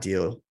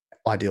ideal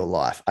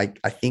life, I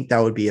think that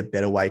would be a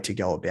better way to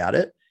go about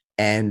it.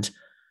 And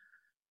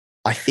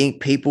I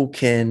think people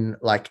can,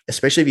 like,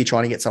 especially if you're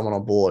trying to get someone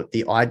on board,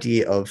 the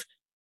idea of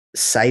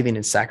saving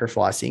and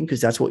sacrificing,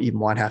 because that's what you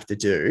might have to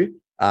do.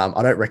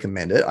 I don't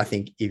recommend it. I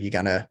think if you're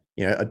going to,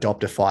 you know,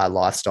 adopt a FIRE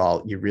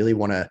lifestyle, you really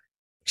want to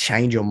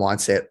change your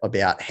mindset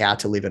about how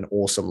to live an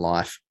awesome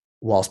life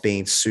whilst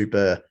being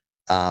super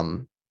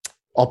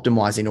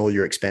optimizing all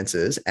your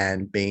expenses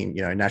and being,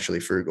 you know, naturally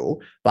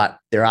frugal. But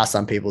there are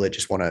some people that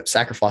just want to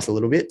sacrifice a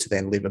little bit to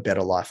then live a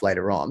better life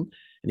later on.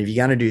 And if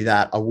you're going to do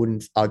that,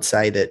 I'd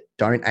say that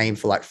don't aim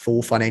for like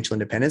full financial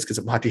independence, because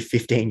it might be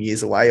 15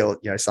 years away or,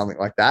 you know, something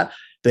like that.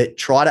 But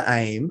try to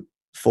aim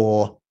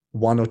for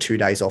 1 or 2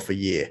 days off a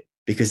year,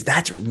 because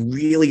that's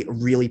really,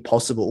 really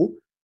possible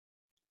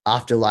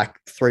after like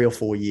 3 or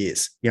 4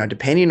 years, you know,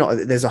 depending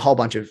on, there's a whole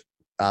bunch of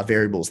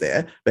variables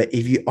there. But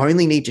if you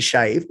only need to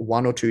shave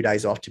 1 or 2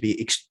 days off to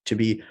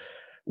be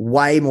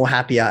way more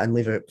happier and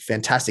live a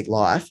fantastic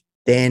life,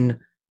 then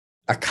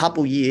a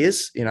couple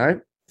years, you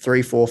know,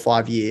 3, 4,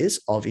 5 years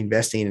of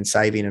investing and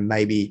saving and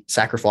maybe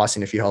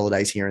sacrificing a few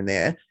holidays here and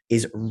there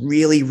is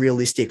really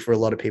realistic for a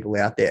lot of people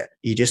out there.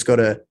 You just got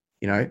to,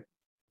 you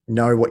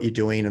know what you're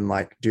doing and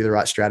like do the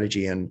right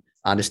strategy and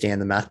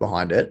understand the math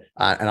behind it.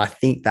 And I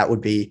think that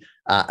would be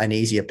an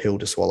easier pill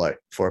to swallow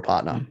for a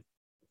partner.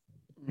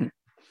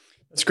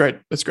 That's great.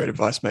 That's great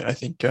advice, mate. I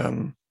think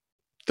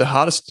the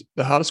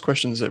hardest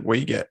questions that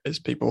we get as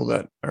people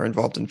that are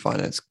involved in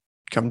finance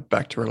come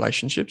back to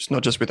relationships,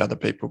 not just with other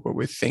people, but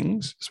with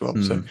things as well.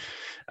 So,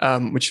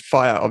 which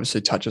FIRE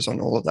obviously touches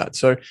on all of that.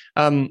 So,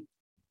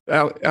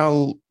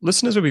 our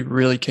listeners will be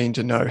really keen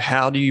to know,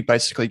 how do you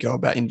basically go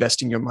about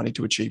investing your money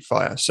to achieve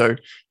FIRE? So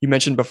you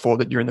mentioned before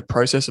that you're in the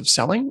process of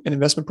selling an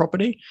investment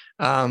property,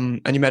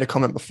 and you made a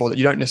comment before that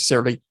you don't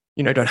necessarily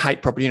don't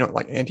hate property, you're not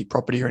like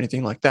anti-property or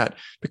anything like that.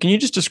 But can you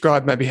just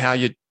describe maybe how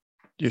your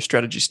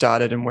strategy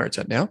started and where it's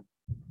at now?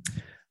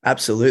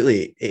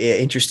 Absolutely.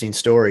 Interesting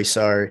story.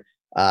 So,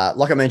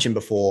 like I mentioned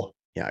before,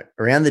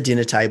 around the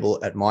dinner table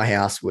at my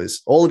house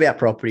was all about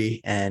property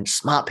and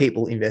smart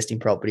people invest in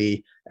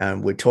property.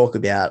 We'd talk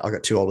about, I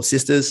got two older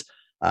sisters.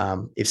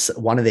 If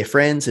one of their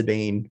friends had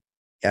been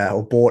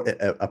or bought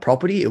a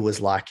property, it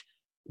was like,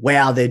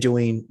 wow, they're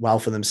doing well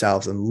for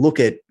themselves. And look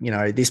at,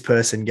 this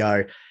person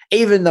go,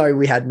 even though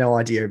we had no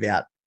idea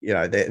about,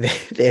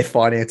 their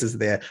finances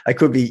there. They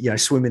could be,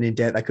 swimming in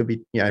debt. They could be,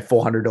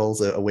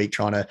 $400 a week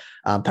trying to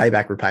pay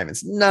back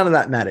repayments. None of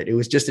that mattered. It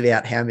was just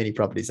about how many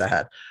properties they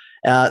had.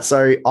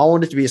 So I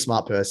wanted to be a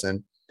smart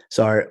person.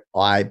 So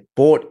I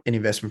bought an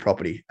investment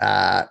property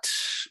at,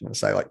 I'm going to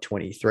say like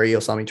 23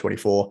 or something,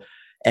 24.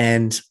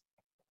 And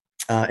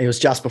it was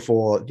just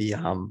before the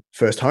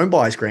first home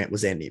buyers grant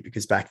was ending,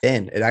 because back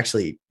then it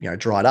actually,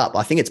 dried up.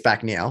 I think it's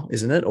back now,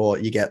 isn't it? Or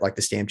you get like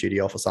the stamp duty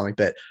off or something.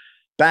 But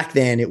back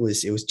then it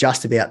was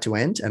just about to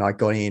end, and I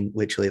got in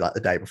literally like the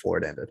day before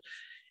it ended.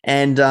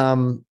 And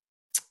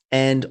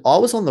I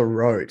was on the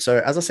road. So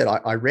as I said,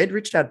 I read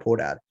Rich Dad Poor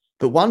Dad.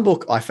 But one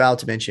book I failed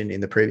to mention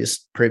in the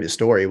previous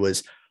story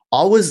was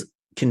I was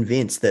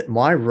convinced that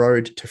my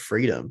road to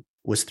freedom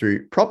was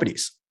through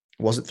properties.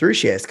 It wasn't through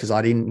shares, because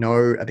I didn't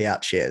know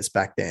about shares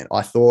back then.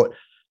 I thought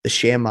the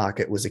share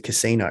market was a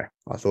casino.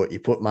 I thought you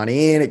put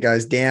money in, it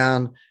goes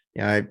down.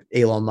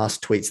 Elon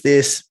Musk tweets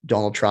this,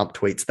 Donald Trump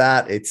tweets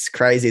that. It's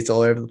crazy. It's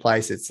all over the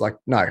place. It's like,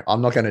 no,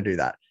 I'm not going to do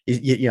that.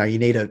 You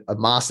need a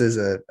master's,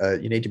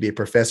 you need to be a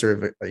professor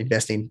of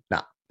investing.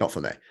 No, not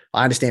for me.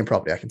 I understand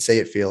property. I can see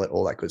it, feel it,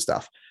 all that good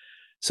stuff.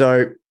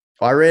 So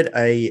I read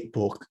a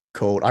book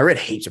I read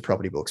heaps of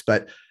property books,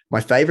 but my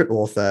favorite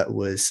author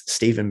was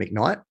Stephen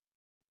McKnight.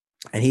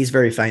 And he's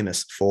very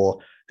famous for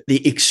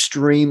the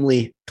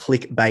extremely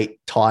clickbait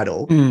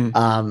title,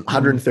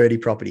 130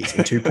 properties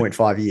in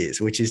 2.5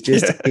 years, which is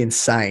just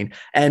insane.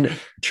 And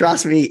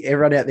trust me,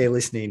 everyone out there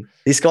listening,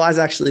 this guy's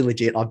actually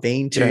legit. I've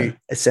been to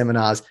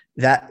seminars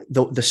that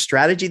the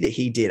strategy that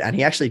he did, and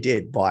he actually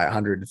did buy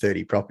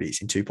 130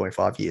 properties in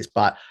 2.5 years,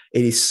 but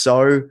it is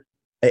so,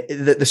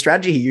 the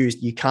strategy he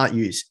used, you can't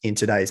use in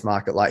today's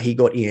market. Like, he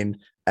got in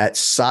at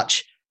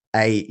such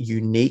a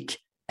unique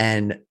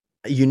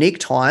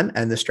time,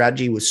 and the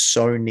strategy was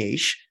so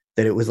niche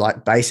that it was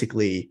like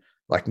basically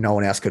like no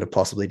one else could have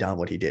possibly done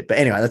what he did. But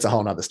anyway, that's a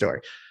whole nother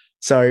story.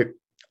 So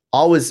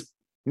I was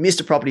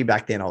Mr. Property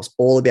back then. I was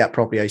all about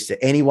property. I used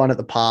to, anyone at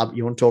the pub,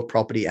 you want to talk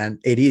property, and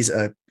it's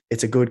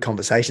a good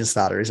conversation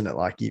starter, isn't it?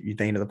 Like, you've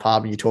been to the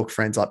pub and you talk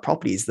friends, like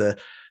property is the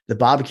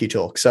barbecue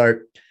talk. So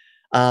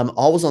I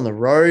was on the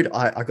road.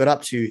 I got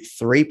up to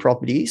 3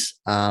 properties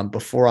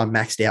before I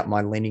maxed out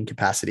my lending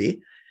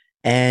capacity.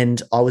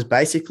 And I was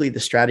basically,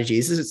 the strategy,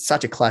 this is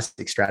such a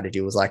classic strategy.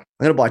 It was like,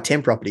 I'm going to buy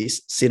 10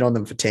 properties, sit on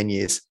them for 10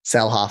 years,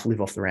 sell half,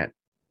 live off the rent.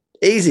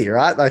 Easy,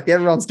 right? Like,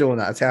 everyone's doing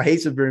that. It's how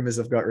heaps of boomers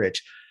have got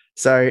rich.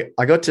 So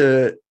I got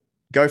to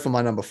go for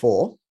my number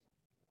 4,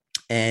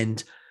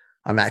 and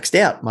I maxed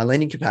out my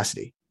lending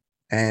capacity.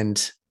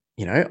 And,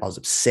 I was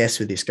obsessed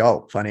with this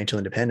goal, financial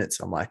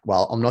independence. I'm like,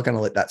 well, I'm not going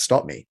to let that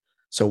stop me.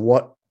 So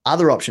what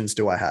other options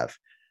do I have?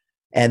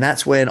 And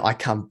that's when I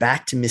come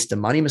back to Mr.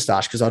 Money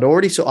Mustache, because I'd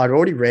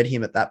already read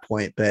him at that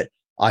point, but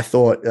I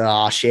thought,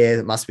 shares,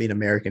 it must be an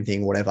American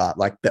thing, whatever.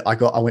 Like, but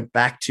I went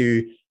back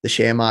to the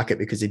share market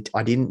because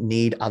I didn't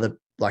need other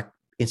like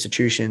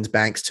institutions,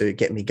 banks to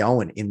get me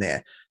going in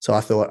there. So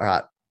I thought, all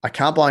right, I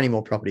can't buy any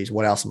more properties.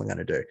 What else am I going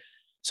to do?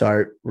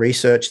 So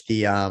researched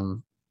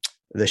the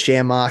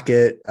share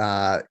market,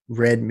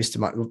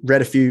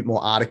 read a few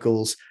more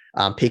articles,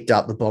 picked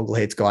up the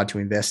Boglehead's Guide to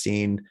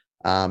Investing,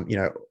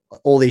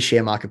 all these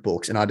share market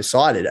books. And I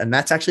decided, and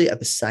that's actually at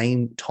the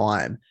same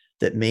time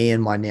that me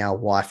and my now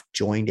wife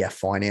joined our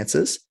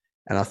finances.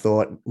 And I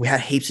thought, we had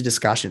heaps of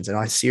discussions, and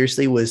I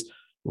seriously was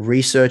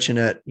researching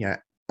it,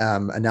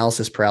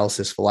 analysis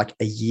paralysis for like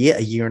a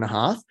year and a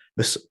half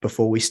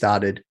before we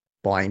started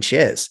buying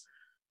shares.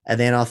 And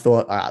then I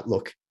thought, all right,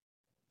 look,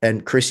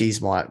 and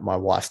Chrissy's my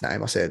wife's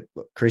name. I said,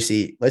 look,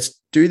 Chrissy,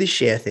 let's do this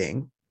share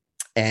thing.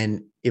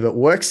 And if it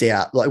works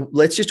out, like,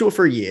 let's just do it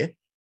for a year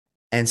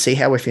and see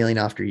how we're feeling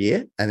after a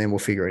year, and then we'll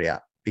figure it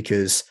out.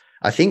 Because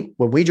I think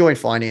when we joined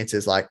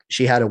finances, like,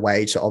 she had a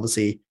wage, so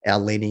obviously our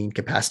lending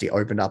capacity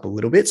opened up a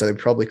little bit. So we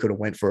probably could have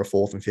went for a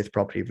 4th and 5th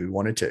property if we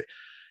wanted to.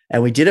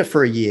 And we did it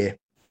for a year.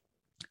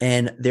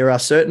 And there are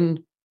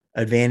certain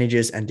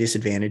advantages and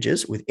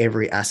disadvantages with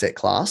every asset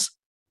class.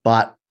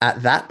 But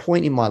at that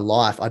point in my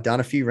life, I'd done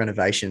a few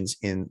renovations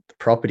in the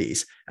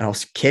properties, and I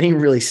was getting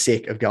really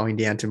sick of going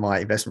down to my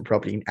investment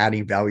property and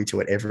adding value to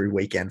it every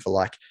weekend for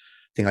like,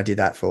 I think I did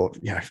that for,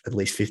 at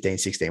least 15,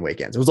 16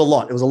 weekends. It was a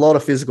lot. It was a lot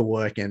of physical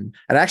work, and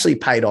it actually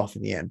paid off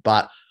in the end.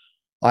 But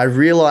I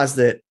realized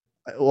that,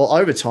 well,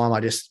 over time,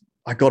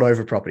 I got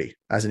over property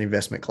as an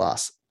investment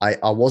class.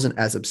 I wasn't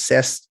as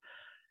obsessed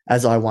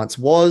as I once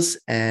was,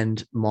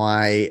 and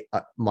my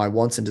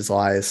wants and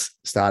desires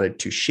started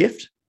to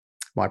shift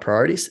my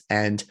priorities.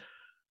 And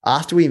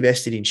after we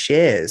invested in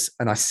shares,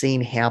 and I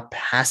seen how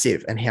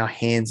passive and how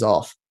hands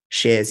off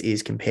shares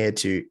is compared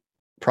to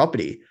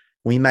property,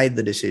 we made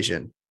the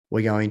decision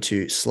we're going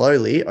to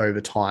slowly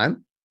over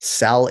time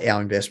sell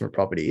our investment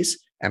properties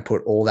and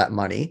put all that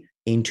money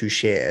into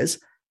shares.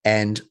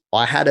 And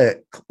I had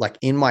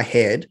in my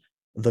head,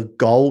 the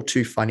goal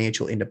to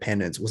financial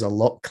independence was a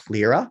lot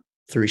clearer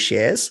through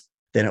shares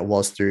than it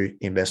was through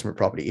investment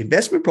property.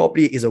 Investment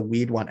property is a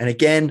weird one. And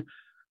again,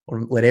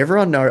 let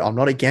everyone know I'm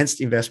not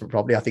against investment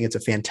property. I think it's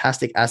a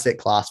fantastic asset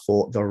class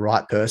for the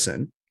right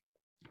person,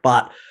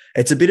 but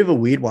it's a bit of a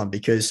weird one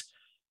because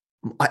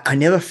I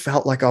never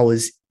felt like I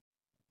was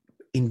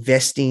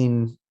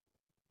investing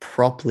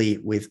properly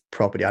with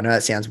property. I know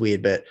that sounds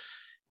weird, but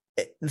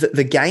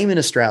the game in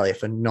Australia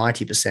for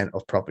 90%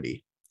 of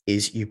property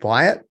is you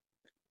buy it,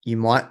 you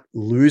might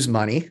lose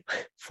money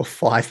for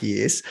 5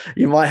 years.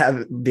 You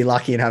might be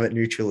lucky and have it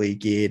neutrally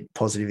geared,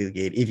 positively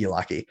geared if you're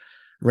lucky.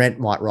 Rent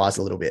might rise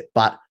a little bit,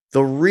 but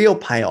the real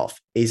payoff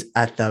is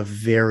at the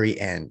very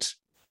end.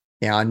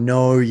 Now, I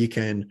know you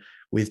can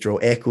withdraw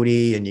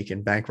equity and you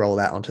can bankroll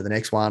that onto the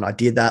next one. I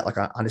did that.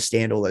 I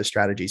understand all those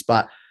strategies,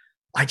 but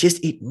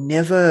it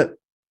never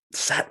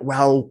sat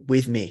well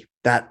with me,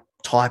 that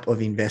type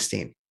of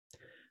investing.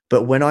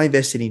 But when I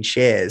invested in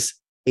shares,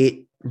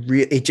 it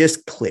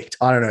just clicked.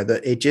 I don't know,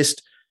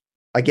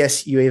 I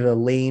guess you either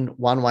lean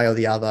one way or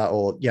the other,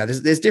 or,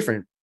 there's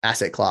different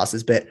asset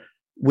classes, but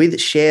with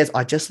shares,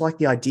 I just like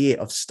the idea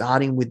of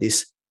starting with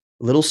this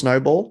little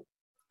snowball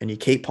and you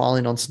keep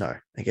piling on snow.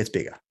 It gets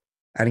bigger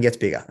and it gets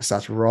bigger. It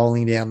starts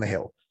rolling down the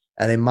hill,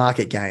 and then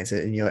market gains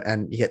and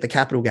you get the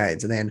capital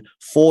gains. And then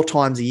 4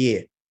 times a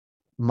year,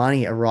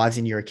 money arrives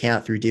in your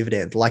account through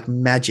dividends like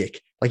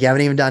magic. Like you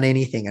haven't even done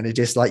anything. And it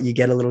just you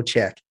get a little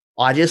check.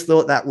 I just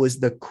thought that was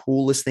the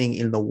coolest thing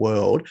in the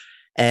world.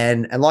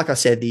 And like I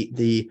said,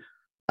 the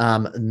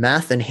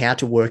math and how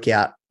to work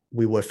out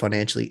we were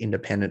financially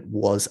independent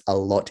was a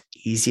lot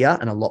easier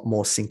and a lot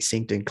more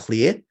succinct and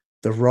clear.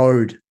 The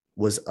road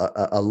was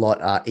a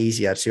lot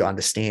easier to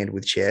understand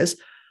with shares.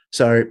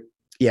 So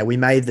yeah, we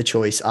made the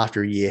choice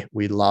after a year.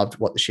 We loved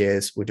what the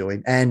shares were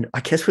doing. And I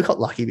guess we got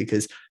lucky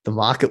because the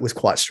market was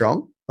quite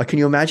strong. Can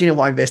you imagine if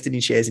I invested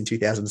in shares in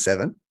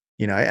 2007?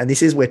 And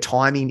this is where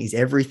timing is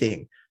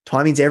everything.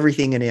 Timing's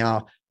everything in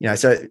our,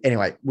 so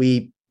anyway,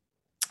 we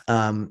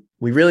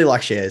really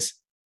like shares,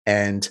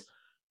 and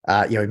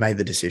we made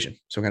the decision.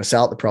 So we're going to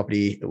sell the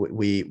property.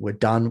 We were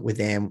done with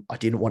them. I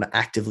didn't want to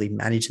actively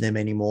manage them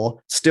anymore.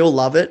 Still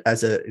love it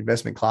as an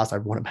investment class. I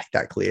want to make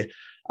that clear.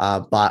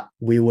 But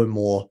we were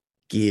more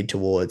geared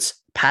towards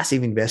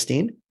passive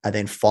investing and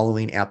then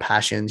following our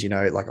passions,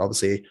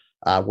 obviously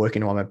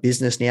working on my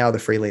business now, the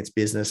freelance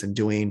business, and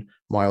doing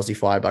my Aussie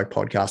Firebug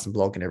podcast and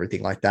blog and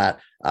everything like that.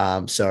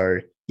 So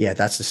yeah,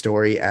 that's the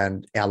story.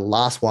 And our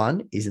last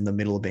one is in the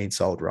middle of being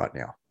sold right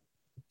now.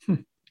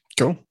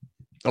 Cool.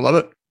 I love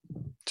it.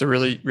 It's a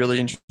really, really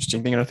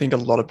interesting thing. And I think a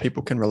lot of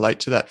people can relate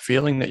to that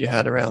feeling that you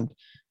had around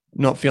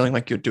not feeling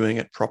like you're doing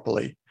it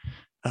properly.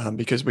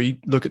 Because we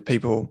look at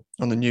people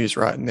on the news,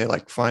 right? And they're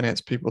like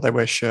finance people, they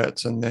wear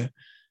shirts and they're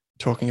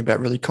talking about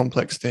really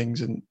complex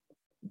things and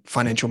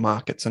financial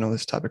markets and all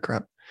this type of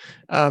crap.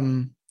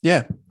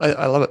 Yeah,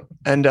 I love it.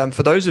 And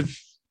for those of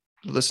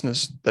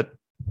listeners that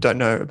don't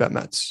know about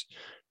Matt's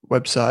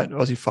website,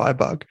 Aussie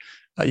Firebug,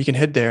 you can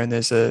head there and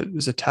there's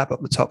a tab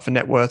up the top for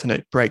net worth, and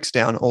it breaks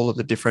down all of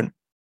the different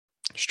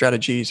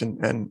strategies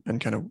and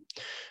kind of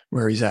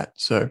where he's at.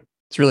 So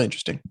it's really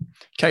interesting.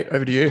 Kate,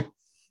 over to you.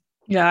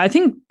 Yeah, I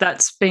think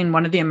that's been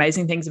one of the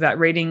amazing things about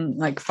reading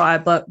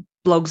fire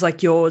blogs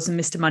like yours and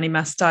Mr. Money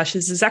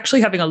Mustaches is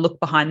actually having a look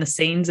behind the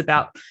scenes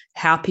about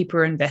how people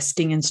are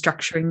investing and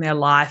structuring their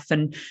life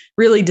and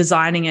really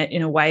designing it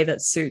in a way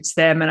that suits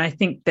them. And I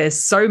think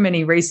there's so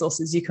many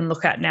resources you can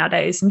look at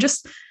nowadays, and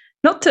just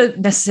not to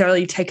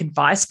necessarily take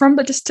advice from,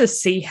 but just to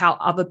see how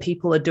other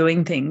people are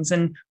doing things.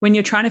 And when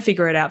you're trying to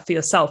figure it out for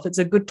yourself, it's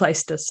a good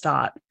place to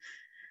start.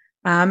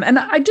 And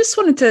I just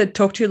wanted to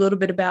talk to you a little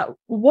bit about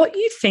what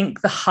you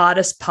think the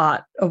hardest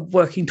part of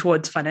working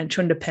towards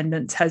financial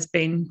independence has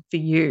been for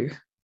you.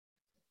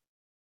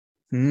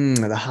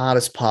 The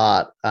hardest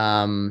part,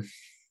 I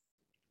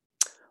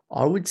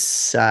would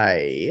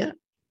say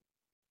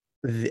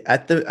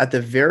at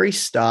the very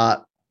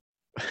start,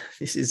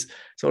 this is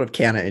sort of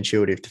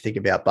counterintuitive to think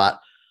about, but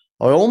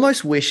I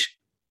almost wish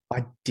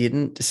I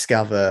didn't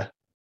discover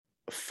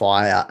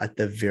FIRE at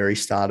the very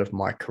start of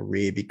my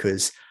career,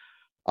 because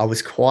I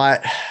was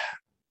quite,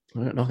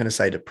 I'm not going to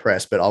say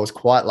depressed, but I was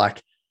quite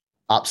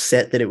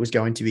upset that it was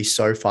going to be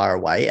so far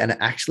away. And it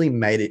actually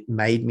made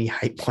me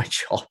hate my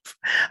job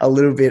a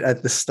little bit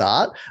at the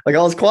start. I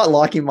was quite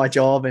liking my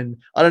job, and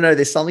I don't know,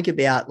 there's something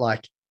about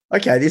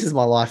okay, this is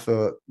my life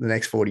for the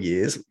next 40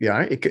 years.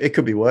 It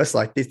could be worse.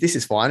 This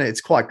is fine. It's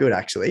quite good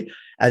actually.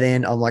 And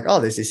then I'm like, oh,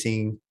 there's this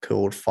thing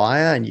called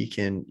FIRE, and you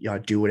can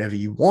do whatever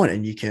you want,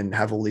 and you can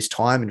have all this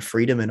time and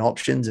freedom and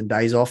options and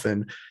days off.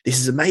 And this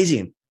is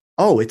amazing.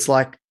 Oh, it's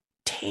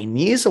 10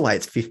 years away.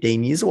 It's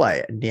 15 years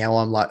away. And now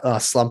I'm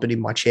slumping in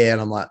my chair,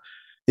 and I'm like,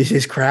 this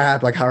is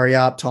crap. Hurry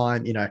up,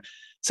 time,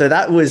 So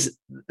that was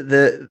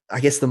the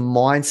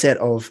mindset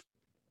of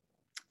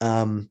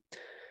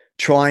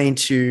trying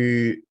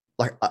to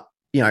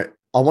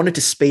I wanted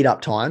to speed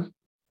up time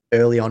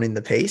early on in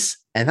the piece.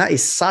 And that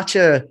is such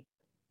a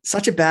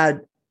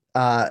bad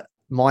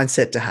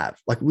mindset to have.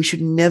 Like, we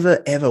should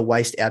never, ever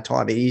waste our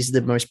time. It is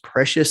the most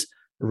precious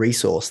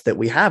resource that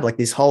we have. Like,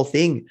 this whole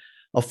thing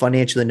of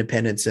financial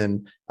independence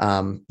and,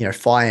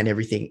 FIRE and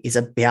everything is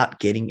about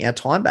getting our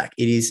time back.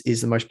 It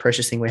is the most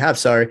precious thing we have.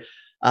 So,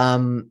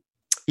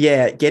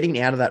 getting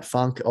out of that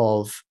funk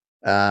of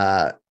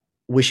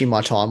wishing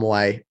my time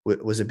away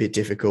was a bit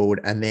difficult.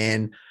 And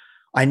then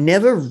I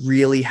never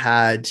really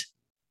had,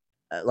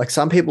 like,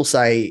 some people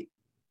say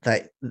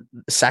that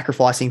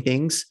sacrificing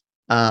things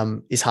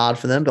is hard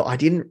for them, but I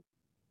didn't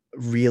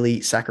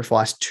really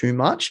sacrifice too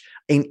much.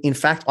 In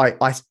fact, I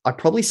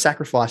probably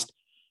sacrificed,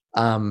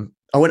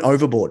 I went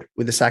overboard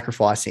with the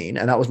sacrificing,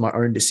 and that was my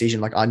own decision.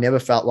 Like, I never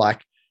felt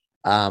like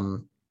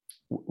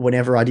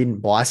whenever I didn't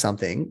buy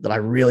something that I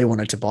really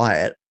wanted to buy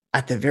it,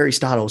 at the very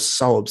start, I was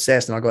so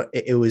obsessed, and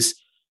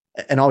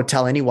and I would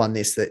tell anyone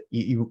this, that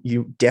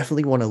you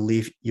definitely want to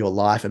live your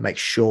life and make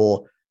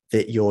sure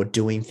that you're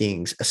doing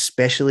things,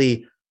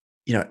 especially,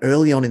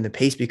 early on in the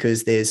piece,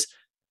 because there's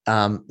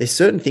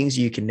certain things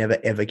you can never,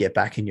 ever get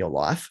back in your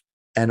life.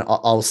 And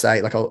I'll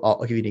say, like,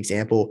 I'll give you an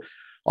example.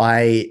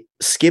 I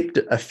skipped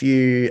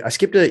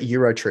a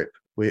Euro trip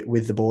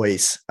with the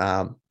boys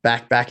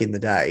back in the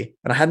day,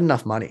 and I had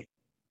enough money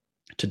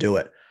to do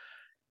it.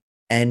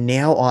 And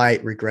now I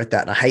regret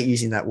that. And I hate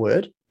using that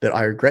word, but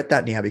I regret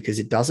that now because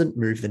it doesn't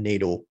move the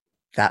needle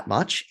that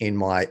much in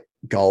my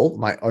goal,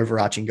 my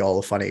overarching goal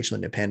of financial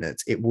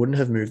independence. It wouldn't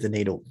have moved the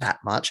needle that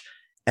much.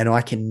 And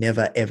I can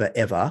never, ever,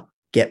 ever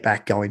get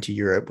back going to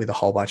Europe with a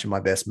whole bunch of my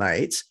best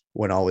mates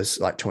when I was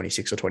like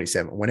 26 or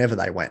 27, whenever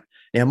they went.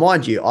 Now,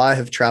 mind you, I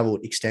have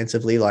traveled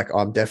extensively. Like,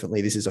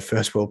 this is a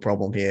first world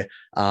problem here.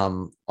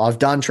 I've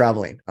done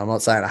traveling. I'm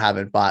not saying I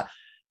haven't, but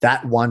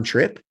that one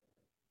trip,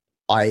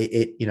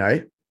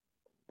 I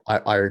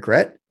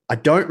regret. I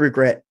don't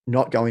regret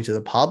not going to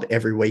the pub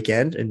every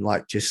weekend and,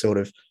 like, just sort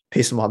of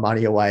pissing my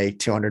money away,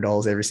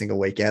 $200 every single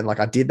weekend. Like,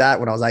 I did that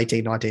when I was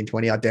 18, 19,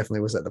 20. I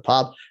definitely was at the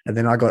pub, and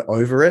then I got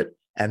over it.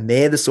 And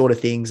they're the sort of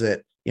things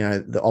that,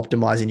 the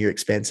optimizing your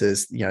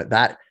expenses,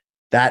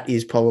 that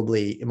is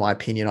probably, in my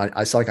opinion,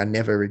 I feel like I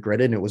never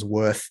regretted, and it was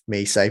worth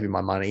me saving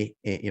my money,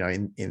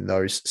 in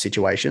those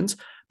situations.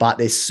 But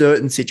there's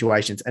certain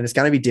situations, and it's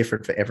going to be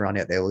different for everyone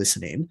out there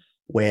listening,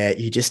 where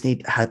you just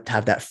need to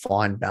have that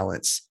fine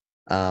balance.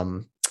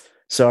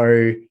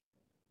 So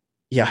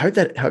yeah, I hope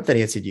that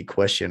answered your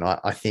question.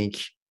 I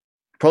think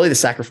probably the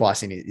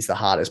sacrificing is the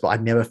hardest, but I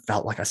never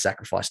felt like I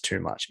sacrificed too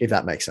much, if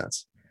that makes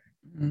sense.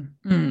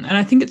 And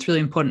I think it's really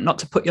important not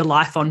to put your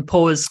life on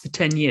pause for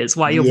 10 years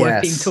while you're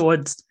working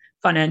towards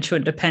financial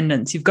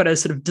independence. You've got to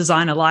sort of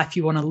design a life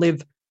you want to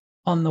live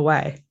on the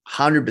way.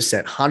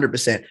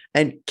 100%.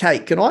 And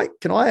Kate, can I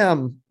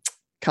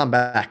come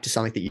back to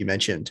something that you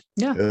mentioned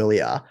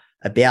earlier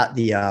about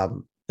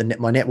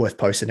my net worth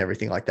post and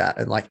everything like that,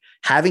 and like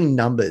having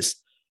numbers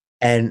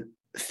and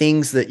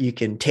things that you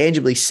can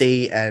tangibly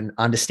see and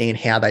understand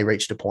how they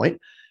reached a point?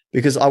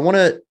 Because I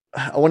want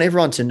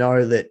everyone to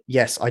know that,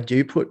 yes, I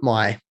do put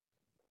my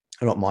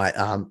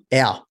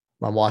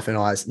wife and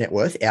I's net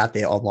worth out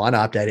there online.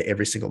 I update it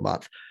every single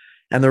month.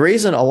 And the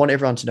reason I want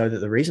everyone to know that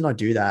the reason I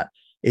do that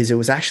is it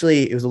was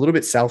a little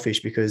bit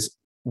selfish, because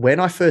when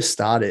I first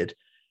started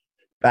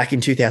back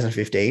in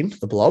 2015,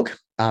 the blog,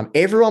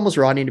 everyone was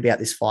writing about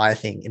this FIRE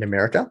thing in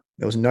America.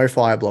 There was no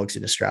FIRE blogs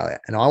in Australia.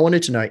 And I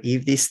wanted to know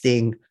if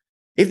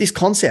this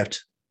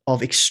concept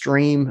of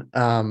extreme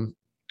early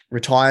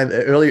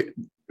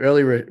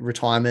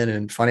retirement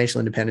and financial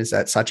independence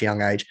at such a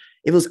young age,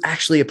 it was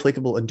actually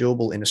applicable and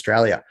doable in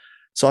Australia.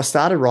 So I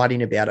started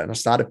writing about it, and I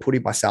started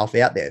putting myself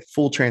out there,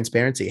 full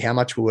transparency, how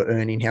much we were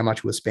earning, how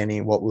much we were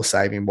spending, what we were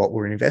saving, what we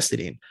were invested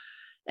in.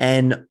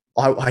 And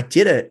I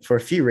did it for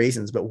a few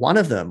reasons, but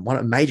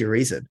one major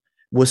reason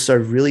was so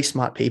really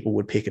smart people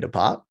would pick it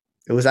apart.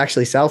 It was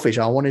actually selfish.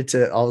 I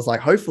was like,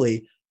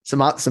 hopefully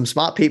some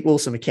smart people,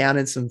 some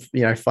accountants, some,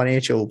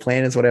 financial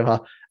planners, whatever.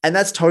 And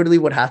that's totally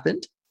what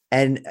happened.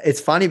 And it's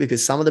funny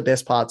because some of the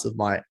best parts of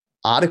my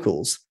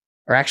articles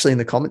are actually in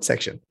the comment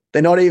section.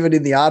 They're not even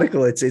in the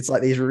article. It's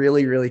like these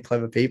really, really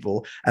clever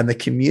people, and the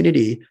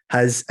community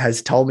has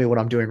told me what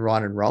I'm doing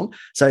right and wrong.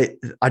 So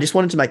I just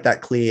wanted to make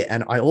that clear.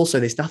 And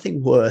there's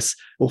nothing worse,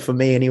 well, for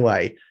me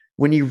anyway,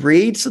 when you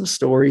read some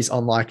stories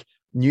on like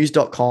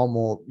news.com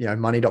or,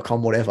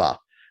 money.com, whatever,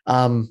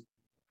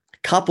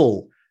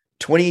 couple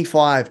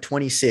 25,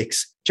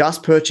 26,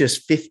 just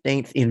purchased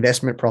 15th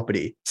investment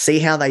property. See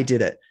how they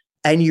did it.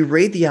 And you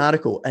read the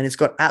article, and it's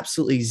got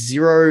absolutely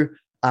zero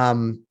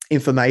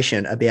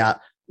information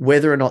about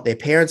whether or not their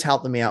parents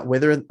helped them out,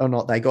 whether or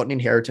not they got an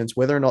inheritance,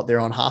 whether or not they're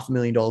on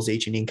 $500,000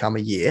 each in income a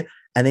year.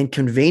 And then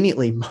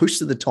conveniently,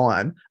 most of the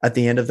time at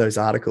the end of those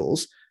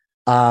articles,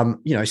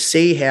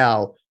 see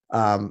how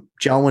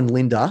Joe and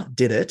Linda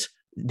did it.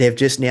 They've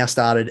just now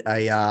started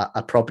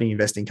a property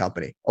investing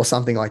company or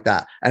something like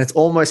that. And it's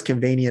almost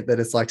convenient that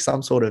it's like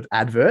some sort of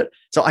advert.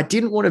 So I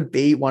didn't want to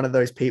be one of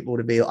those people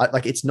to be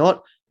like, it's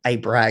not a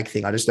brag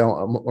thing. I just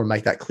don't want to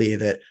make that clear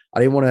that I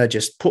didn't want to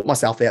just put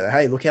myself out there.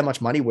 Hey, look how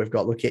much money we've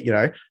got. Look at,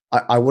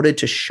 I wanted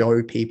to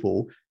show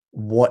people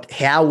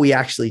how we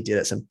actually did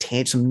it,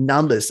 some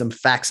numbers, some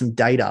facts, some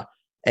data.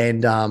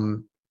 And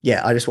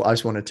I just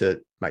wanted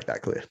to make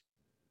that clear.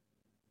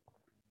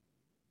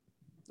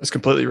 That's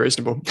completely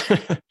reasonable.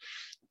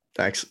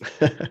 Thanks.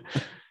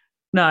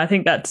 No, I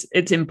think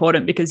it's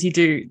important because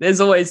there's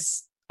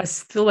always, I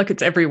feel like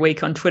it's every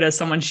week on Twitter,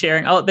 someone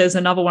sharing, there's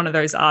another one of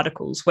those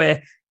articles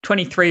where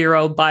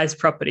 23-year-old buys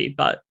property,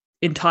 but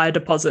entire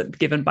deposit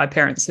given by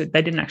parents. So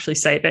they didn't actually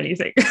save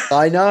anything.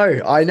 I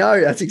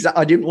know. That's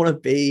exactly, I didn't want to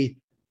be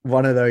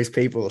one of those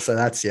people. So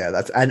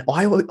and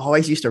I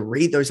always used to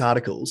read those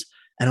articles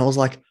and I was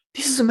like,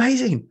 this is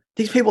amazing.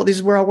 These people, this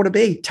is where I want to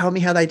be. Tell me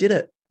how they did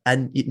it.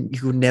 And you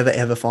could never,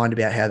 ever find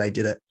about how they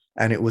did it.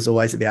 And it was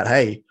always about,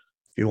 hey,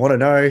 if you want to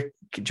know,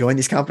 join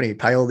this company,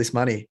 pay all this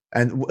money,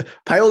 and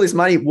pay all this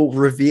money will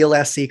reveal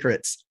our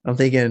secrets. I'm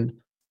thinking,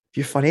 if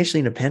you're financially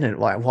independent,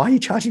 why are you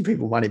charging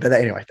people money? But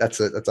anyway, that's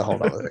a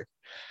whole other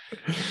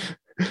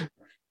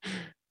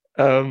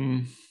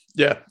thing.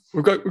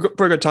 We've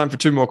probably got time for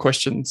 2 more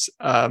questions.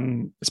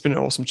 It's been an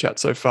awesome chat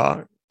so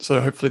far. So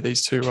hopefully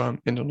these 2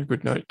 end on a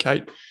good note.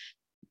 Kate,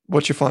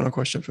 what's your final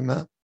question for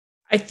Matt?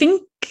 I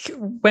think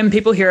when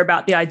people hear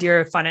about the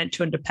idea of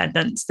financial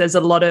independence, there's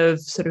a lot of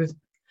sort of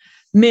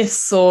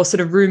myths or sort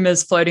of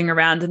rumors floating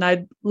around. And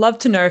I'd love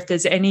to know if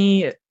there's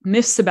any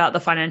myths about the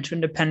financial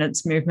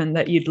independence movement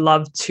that you'd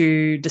love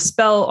to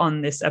dispel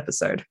on this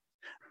episode.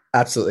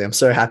 Absolutely. I'm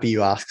so happy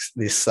you asked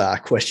this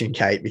question,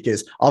 Kate,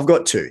 because I've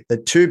got 2. The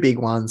 2 big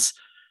ones,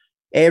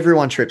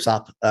 everyone trips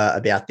up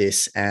about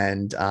this.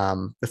 And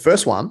the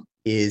first one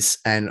is,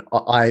 and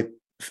I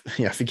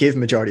forgive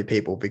majority of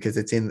people because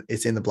it's in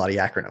the bloody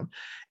acronym.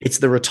 It's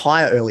the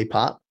retire early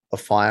part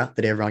of FIRE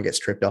that everyone gets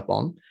tripped up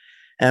on.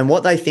 And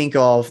what they think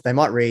of, they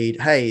might read,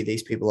 hey,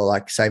 these people are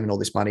like saving all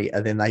this money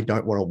and then they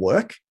don't want to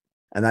work.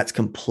 And that's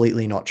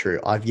completely not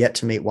true. I've yet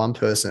to meet one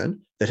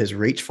person that has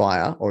reached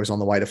FIRE or is on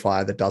the way to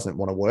FIRE that doesn't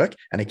want to work.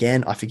 And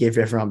again, I forgive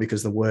everyone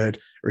because the word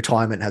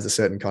retirement has a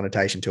certain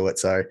connotation to it.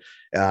 So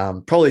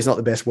probably is not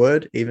the best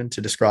word even to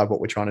describe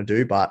what we're trying to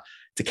do, but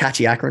it's a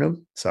catchy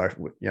acronym. So,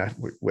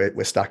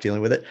 we're stuck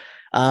dealing with it.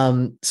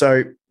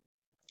 So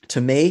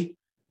to me,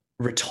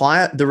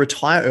 the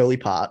retire early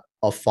part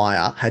of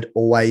FIRE had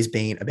always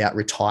been about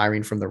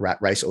retiring from the rat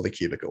race or the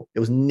cubicle. It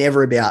was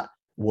never about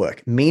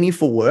work,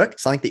 meaningful work,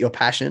 something that you're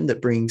passionate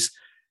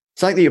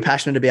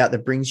about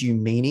that brings you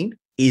meaning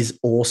is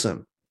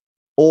awesome.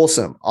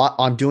 Awesome.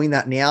 I'm doing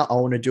that now. I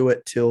want to do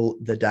it till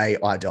the day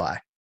I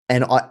die.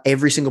 And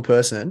every single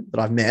person that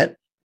I've met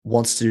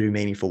wants to do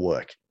meaningful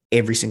work.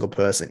 Every single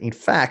person. In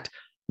fact,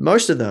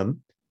 most of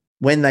them,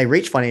 when they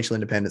reach financial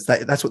independence,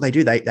 that's what they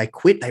do. They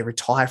quit, they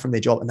retire from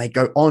their job and they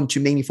go on to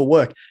meaningful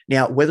work.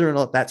 Now, whether or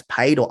not that's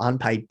paid or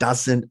unpaid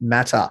doesn't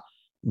matter.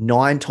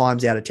 9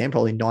 times out of 10,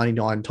 probably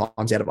 99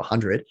 times out of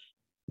 100,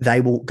 they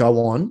will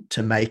go on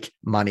to make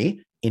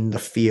money in the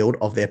field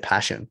of their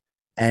passion.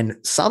 And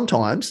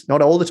sometimes,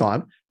 not all the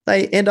time,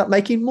 they end up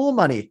making more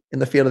money in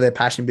the field of their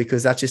passion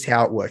because that's just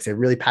how it works. They're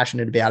really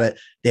passionate about it.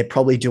 They're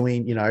probably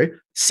doing,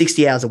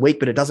 60 hours a week,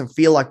 but it doesn't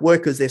feel like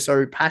work because they're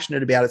so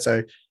passionate about it.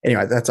 So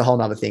anyway, that's a whole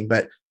nother thing,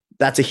 but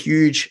that's a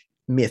huge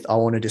myth I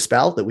want to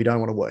dispel, that we don't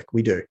want to work.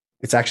 We do.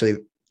 It's actually,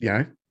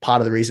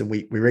 part of the reason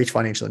we reach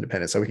financial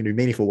independence, so we can do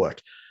meaningful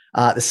work.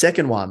 The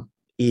second one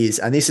is,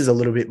 and this is a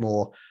little bit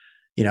more,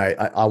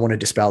 I want to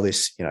dispel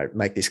this,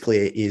 make this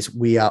clear, is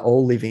we are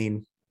all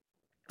living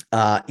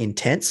in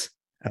tents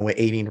and we're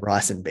eating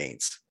rice and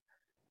beans.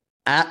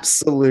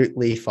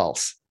 Absolutely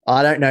false.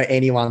 I don't know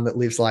anyone that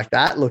lives like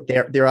that. Look,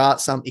 there are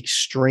some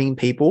extreme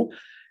people,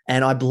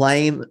 and I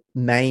blame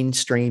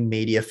mainstream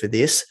media for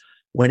this.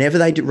 Whenever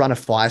they run a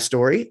FIRE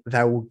story,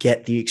 they will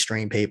get the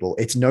extreme people.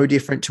 It's no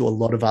different to a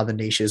lot of other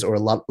niches or a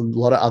lot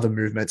of other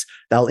movements.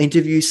 They'll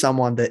interview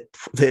someone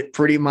that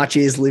pretty much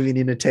is living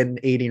in a tent and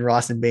eating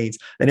rice and beans,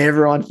 and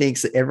everyone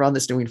thinks that everyone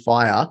that's doing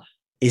FIRE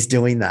is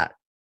doing that.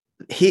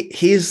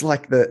 Here's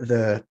like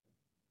the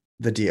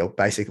deal,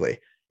 basically.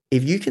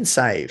 If you can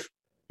save,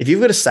 if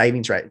you've got a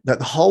savings rate,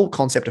 the whole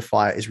concept of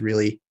FIRE is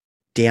really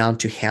down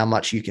to how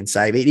much you can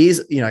save. It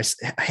is,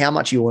 how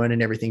much you earn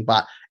and everything,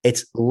 but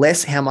it's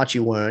less how much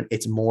you earn.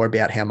 It's more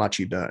about how much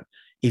you burn.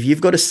 If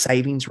you've got a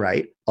savings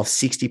rate of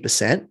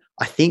 60%,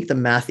 I think the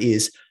math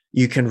is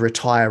you can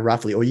retire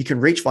roughly, or you can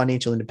reach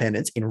financial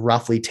independence in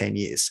roughly 10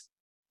 years,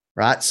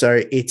 right?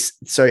 So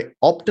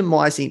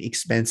optimizing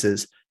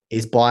expenses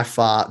is by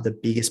far the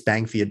biggest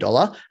bang for your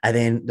dollar. And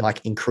then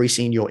like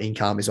increasing your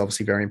income is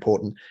obviously very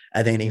important.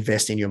 And then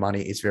investing your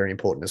money is very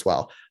important as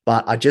well.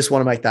 But I just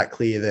want to make that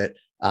clear that,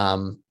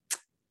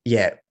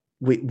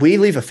 we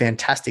live a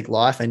fantastic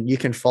life, and you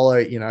can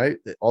follow,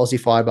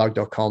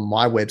 AussieFirebug.com.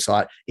 My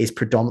website is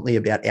predominantly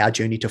about our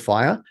journey to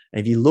FIRE. And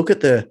if you look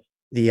at the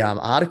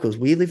articles,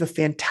 we live a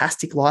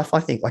fantastic life, I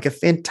think, like a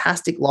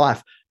fantastic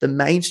life. The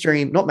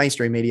not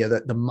mainstream media,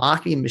 the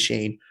marketing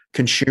machine,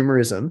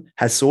 consumerism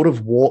has sort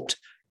of warped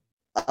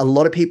a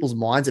lot of people's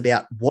minds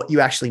about what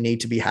you actually need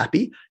to be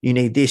happy. You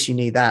need this, you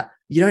need that.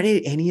 You don't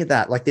need any of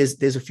that. Like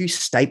there's a few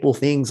staple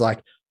things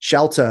like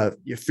shelter,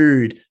 your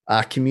food,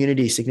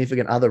 community,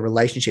 significant other,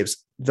 relationships.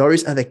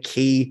 Those are the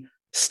key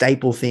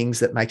staple things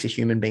that makes a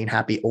human being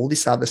happy. All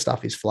this other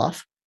stuff is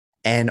fluff.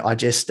 And I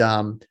just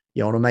want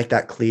to make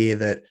that clear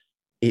that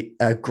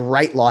a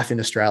great life in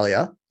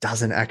Australia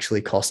doesn't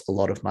actually cost a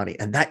lot of money.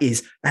 And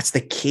that's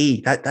the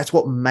key. That's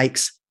what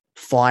makes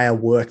FIRE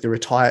work, the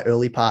retire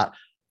early part.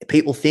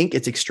 People think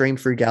it's extreme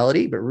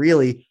frugality, but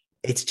really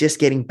it's just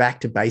getting back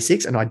to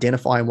basics and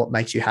identifying what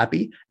makes you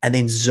happy and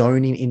then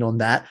zoning in on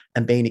that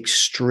and being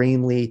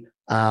extremely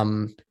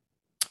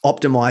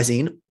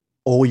optimizing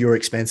all your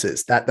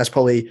expenses. That's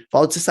probably, if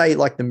I was to say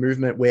like the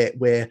movement where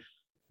we're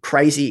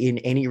crazy in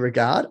any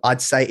regard,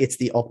 I'd say it's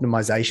the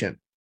optimization.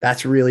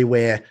 That's really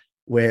where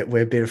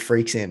we're a bit of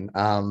freaks in.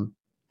 And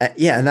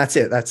that's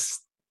it.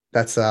 That's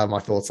my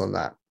thoughts on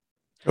that.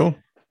 Cool.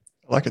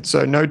 I like it.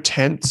 So no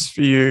tents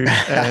for you.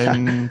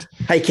 And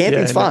hey,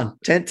 camping's fun.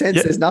 Tents.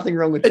 There's nothing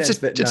wrong with tents.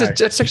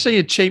 It's actually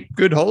a cheap,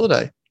 good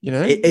holiday.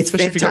 It's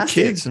especially fantastic. If you've got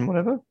kids and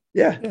whatever.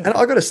 Yeah. And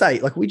I got to say,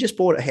 like we just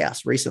bought a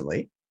house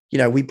recently.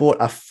 We bought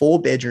a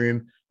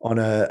 4-bedroom on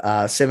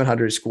a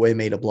 700 square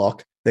meter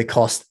block that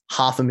cost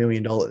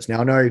 $500,000.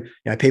 Now I know,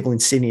 people in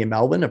Sydney and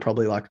Melbourne are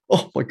probably like,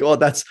 oh my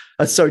God, that's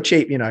so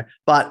cheap,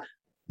 but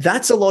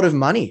that's a lot of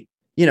money.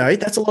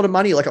 That's a lot of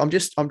money. Like I'm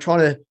trying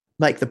to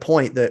make the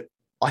point that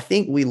I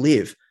think we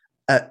live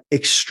an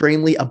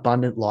extremely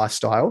abundant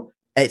lifestyle.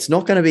 It's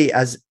not going to be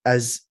as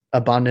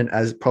abundant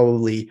as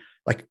probably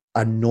like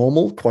a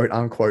normal, quote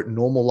unquote,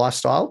 normal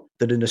lifestyle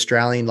that an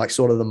Australian, like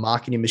sort of the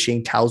marketing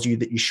machine tells you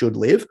that you should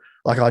live.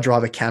 Like I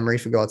drive a Camry,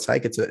 for God's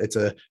sake. It's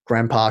a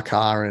grandpa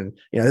car. And,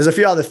 there's a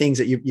few other things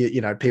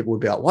that people would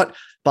be like, what?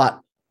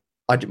 But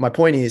my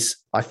point is,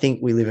 I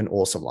think we live an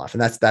awesome life,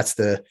 and that's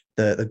the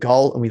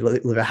goal. And we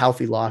live a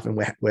healthy life, and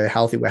we're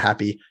healthy, we're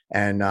happy.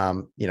 And,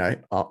 I'm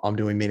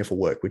doing meaningful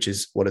work, which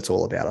is what it's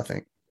all about, I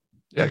think.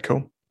 Yeah,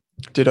 cool.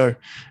 Ditto.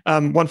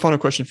 One final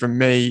question from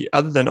me,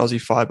 other than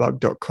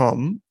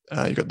AussieFirebug.com,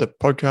 you've got the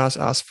podcast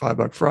Ask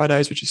Firebug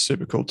Fridays, which is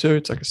super cool too.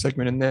 It's like a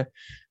segment in there.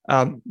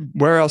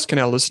 Where else can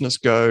our listeners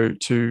go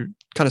to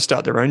kind of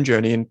start their own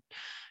journey? And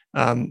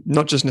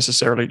not just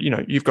necessarily,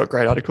 you've got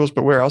great articles,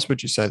 but where else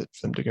would you say that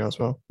for them to go as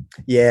well?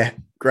 Yeah,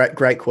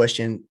 great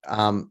question.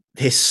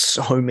 There's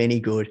so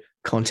many good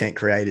content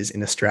creators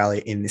in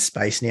Australia in this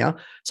space now.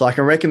 So I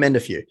can recommend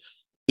a few.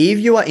 If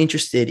you are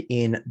interested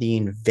in the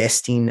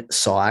investing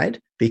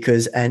side,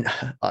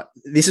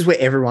 this is where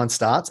everyone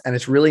starts, and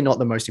it's really not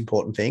the most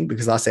important thing,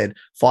 because I said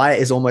FIRE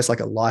is almost like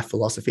a life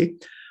philosophy.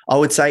 I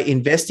would say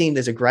investing,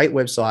 there's a great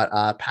website,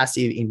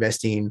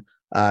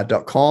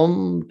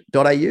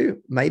 passiveinvesting.com.au,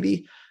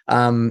 maybe.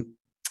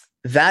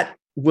 That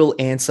will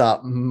answer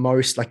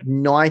most, like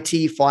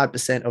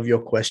 95% of your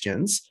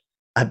questions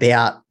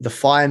about the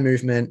FIRE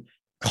movement,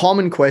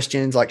 common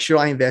questions like, should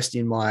I invest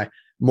in my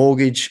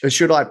mortgage, or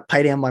should I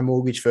pay down my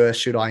mortgage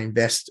first? Should I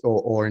invest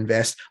or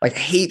invest? Like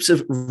heaps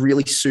of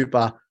really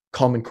super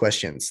common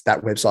questions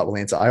that website will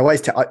answer. I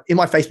always tell in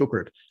my Facebook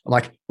group, I'm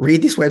like,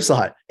 read this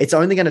website. It's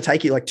only going to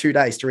take you like 2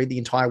 days to read the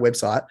entire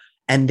website.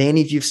 And then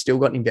if you've still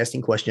got an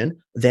investing question,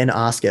 then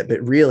ask it.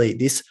 But really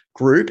this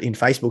group in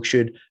Facebook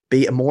should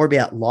be more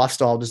about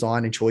lifestyle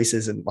design and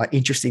choices and like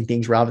interesting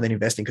things rather than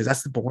investing, because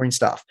that's the boring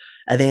stuff.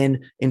 And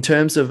then in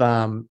terms of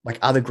like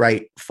other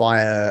great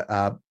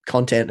FIRE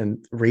content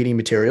and reading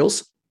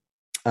materials,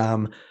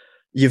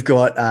 you've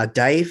got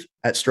Dave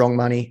at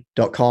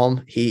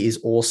strongmoney.com. He is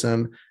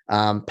awesome.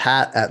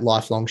 Pat at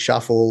Lifelong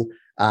Shuffle.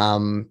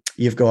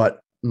 You've got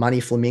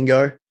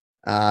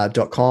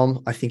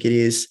moneyflamingo.com, I think it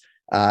is.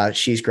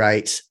 She's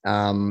great.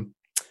 I'm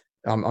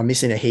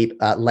missing a heap.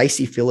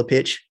 Lacey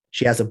Philippich,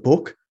 she has a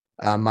book,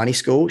 Money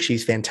School.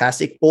 She's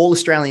fantastic. All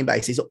Australian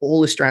based. These are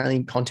all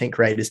Australian content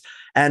creators.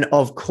 And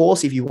of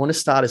course, if you want to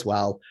start as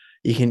well,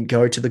 you can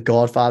go to the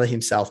godfather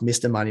himself,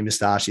 Mr. Money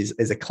Moustache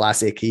is a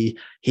classic. He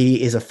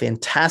is a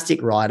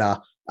fantastic writer.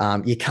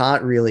 You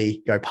can't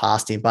really go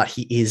past him, but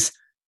he's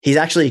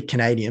actually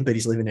Canadian, but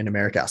he's living in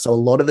America. So a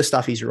lot of the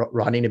stuff he's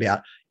writing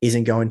about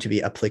isn't going to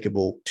be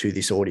applicable to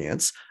this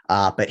audience,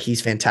 but he's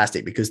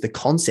fantastic because the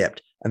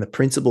concept and the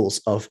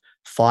principles of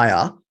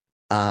FIRE,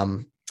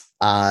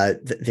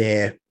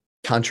 they're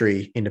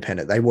country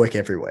independent. They work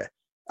everywhere.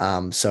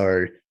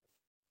 So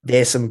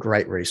there's some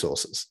great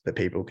resources that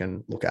people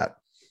can look at.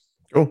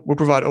 Cool. We'll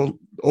provide all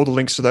the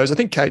links to those. I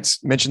think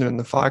Kate's mentioned them in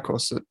the FIRE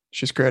course that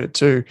she's created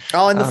too.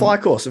 Oh, in the FIRE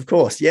course, of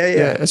course.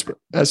 Yeah. As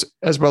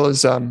well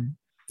as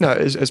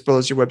as well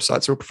as your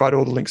website. So we'll provide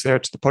all the links there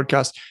to the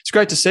podcast. It's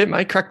great to see it,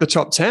 mate. Crack the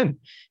top 10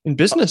 in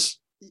business.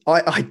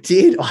 I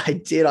did.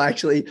 I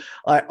actually,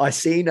 I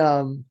seen,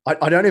 I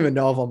don't even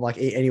know if I'm like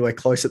anywhere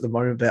close at the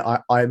moment,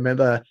 but I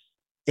remember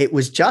it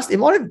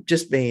might have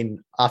just been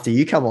after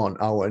you come on,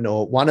 Owen,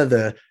 or one of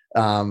the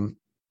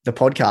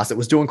podcasts that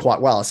was doing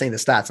quite well. I've seen the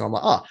stats and I'm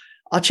like,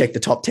 I'll check the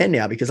top 10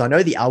 now, because I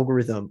know the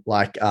algorithm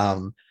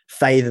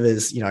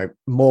favors,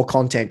 more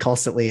content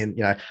constantly.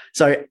 And,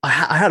 so I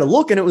had a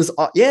look and it was,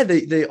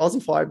 the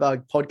Aussie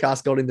Firebug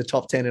podcast got in the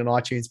top 10 in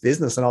iTunes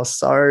business. And I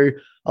was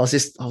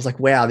like,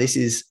 wow, this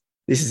is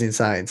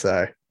insane.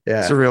 So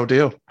Yeah. It's a real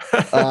deal.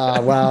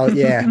 Well,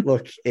 yeah.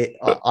 Look,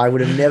 I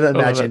would have never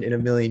imagined in a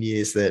million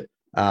years that,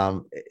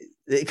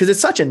 because it's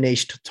such a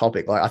niche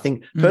topic. Like I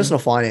think personal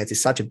finance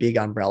is such a big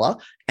umbrella,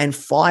 and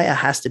FIRE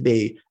has to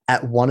be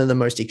at one of the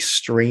most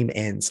extreme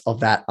ends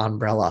of that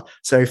umbrella.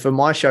 So for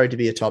my show to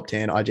be a top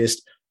 10,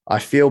 I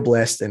feel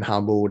blessed and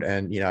humbled,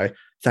 and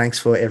thanks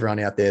for everyone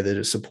out there that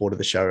has supported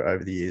the show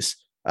over the years.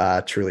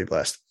 Truly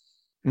blessed.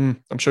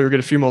 I'm sure you'll get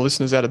a few more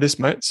listeners out of this,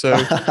 mate. So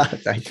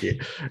thank you.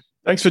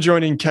 Thanks for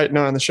joining Kate and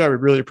I on the show. We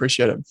really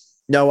appreciate it.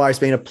 No worries. It's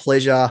been a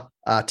pleasure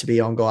to be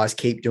on, guys.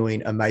 Keep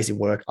doing amazing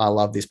work. I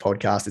love this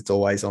podcast. It's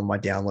always on my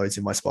downloads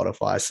in my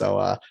Spotify.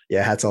 So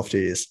hats off to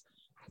you.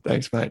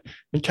 Thanks, mate.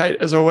 And Kate,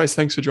 as always,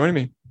 thanks for joining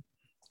me.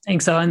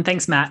 Thanks, Owen.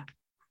 Thanks, Matt.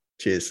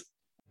 Cheers.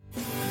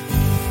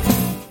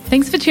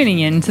 Thanks for tuning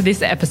in to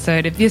this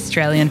episode of the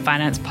Australian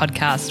Finance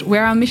Podcast,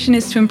 where our mission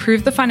is to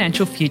improve the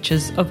financial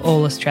futures of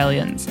all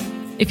Australians.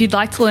 If you'd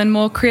like to learn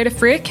more, create a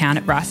free account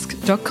at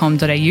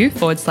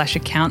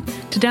rask.com.au/account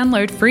to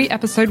download free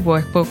episode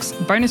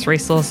workbooks, bonus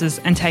resources,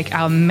 and take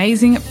our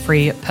amazing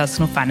free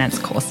personal finance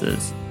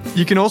courses.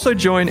 You can also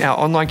join our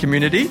online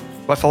community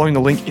by following the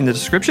link in the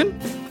description.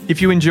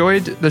 If you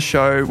enjoyed the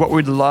show, what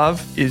we'd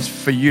love is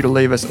for you to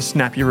leave us a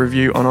snappy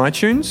review on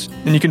iTunes.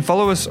 And you can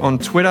follow us on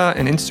Twitter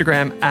and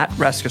Instagram at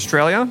Rask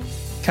Australia.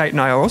 Kate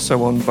and I are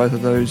also on both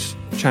of those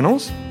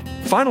channels.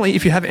 Finally,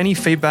 if you have any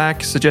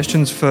feedback,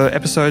 suggestions for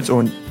episodes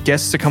or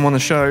guests to come on the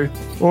show,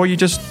 or you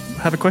just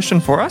have a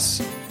question for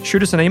us,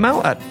 shoot us an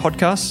email at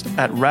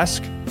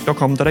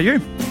podcast@rask.com.au.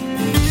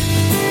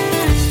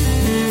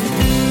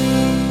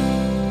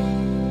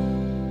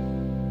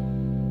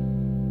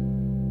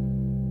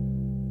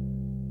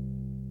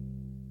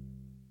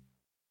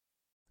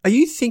 Are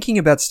you thinking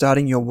about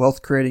starting your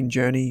wealth creating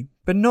journey,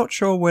 but not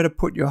sure where to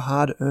put your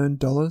hard-earned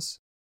dollars?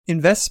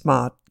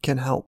 InvestSmart can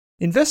help.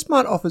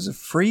 InvestSmart offers a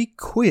free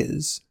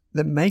quiz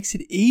that makes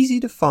it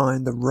easy to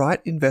find the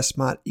right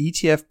InvestSmart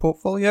ETF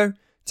portfolio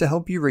to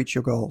help you reach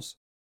your goals.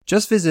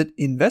 Just visit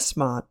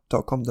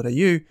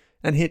investsmart.com.au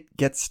and hit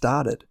Get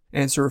Started.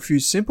 Answer a few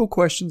simple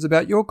questions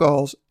about your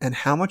goals and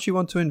how much you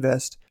want to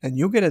invest, and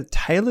you'll get a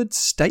tailored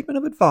statement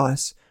of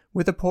advice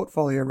with a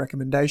portfolio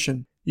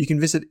recommendation. You can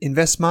visit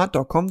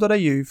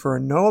investsmart.com.au for a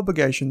no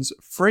obligations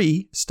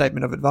free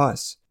statement of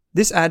advice.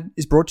 This ad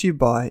is brought to you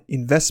by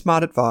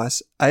InvestSmart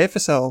Advice,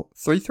 AFSL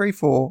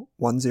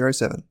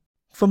 334107.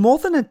 For more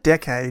than a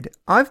decade,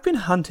 I've been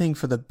hunting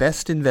for the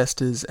best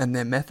investors and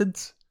their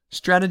methods,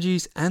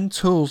 strategies, and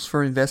tools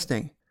for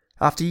investing.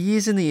 After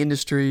years in the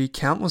industry,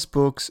 countless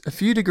books, a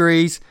few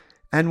degrees,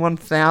 and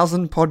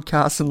 1,000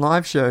 podcasts and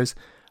live shows,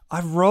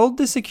 I've rolled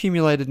this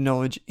accumulated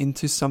knowledge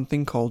into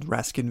something called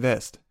Rask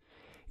Invest.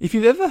 If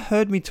you've ever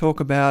heard me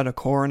talk about a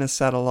core and a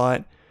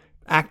satellite,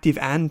 active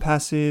and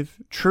passive,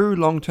 true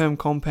long-term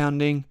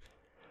compounding,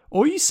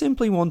 or you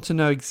simply want to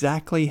know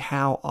exactly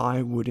how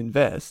I would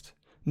invest,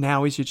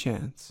 now is your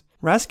chance.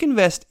 Rask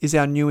Invest is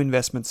our new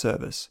investment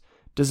service,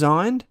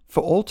 designed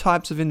for all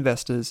types of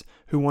investors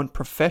who want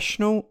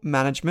professional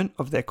management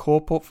of their core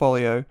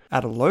portfolio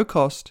at a low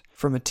cost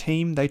from a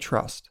team they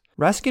trust.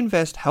 Rask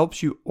Invest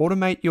helps you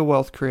automate your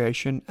wealth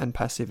creation and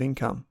passive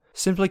income.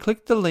 Simply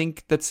click the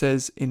link that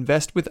says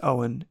Invest with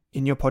Owen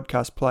in your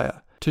podcast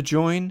player to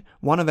join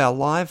one of our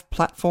live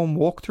platform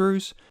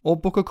walkthroughs or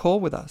book a call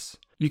with us.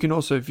 You can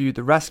also view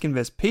the Rask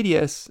Invest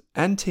PDS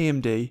and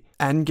TMD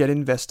and get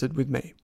invested with me.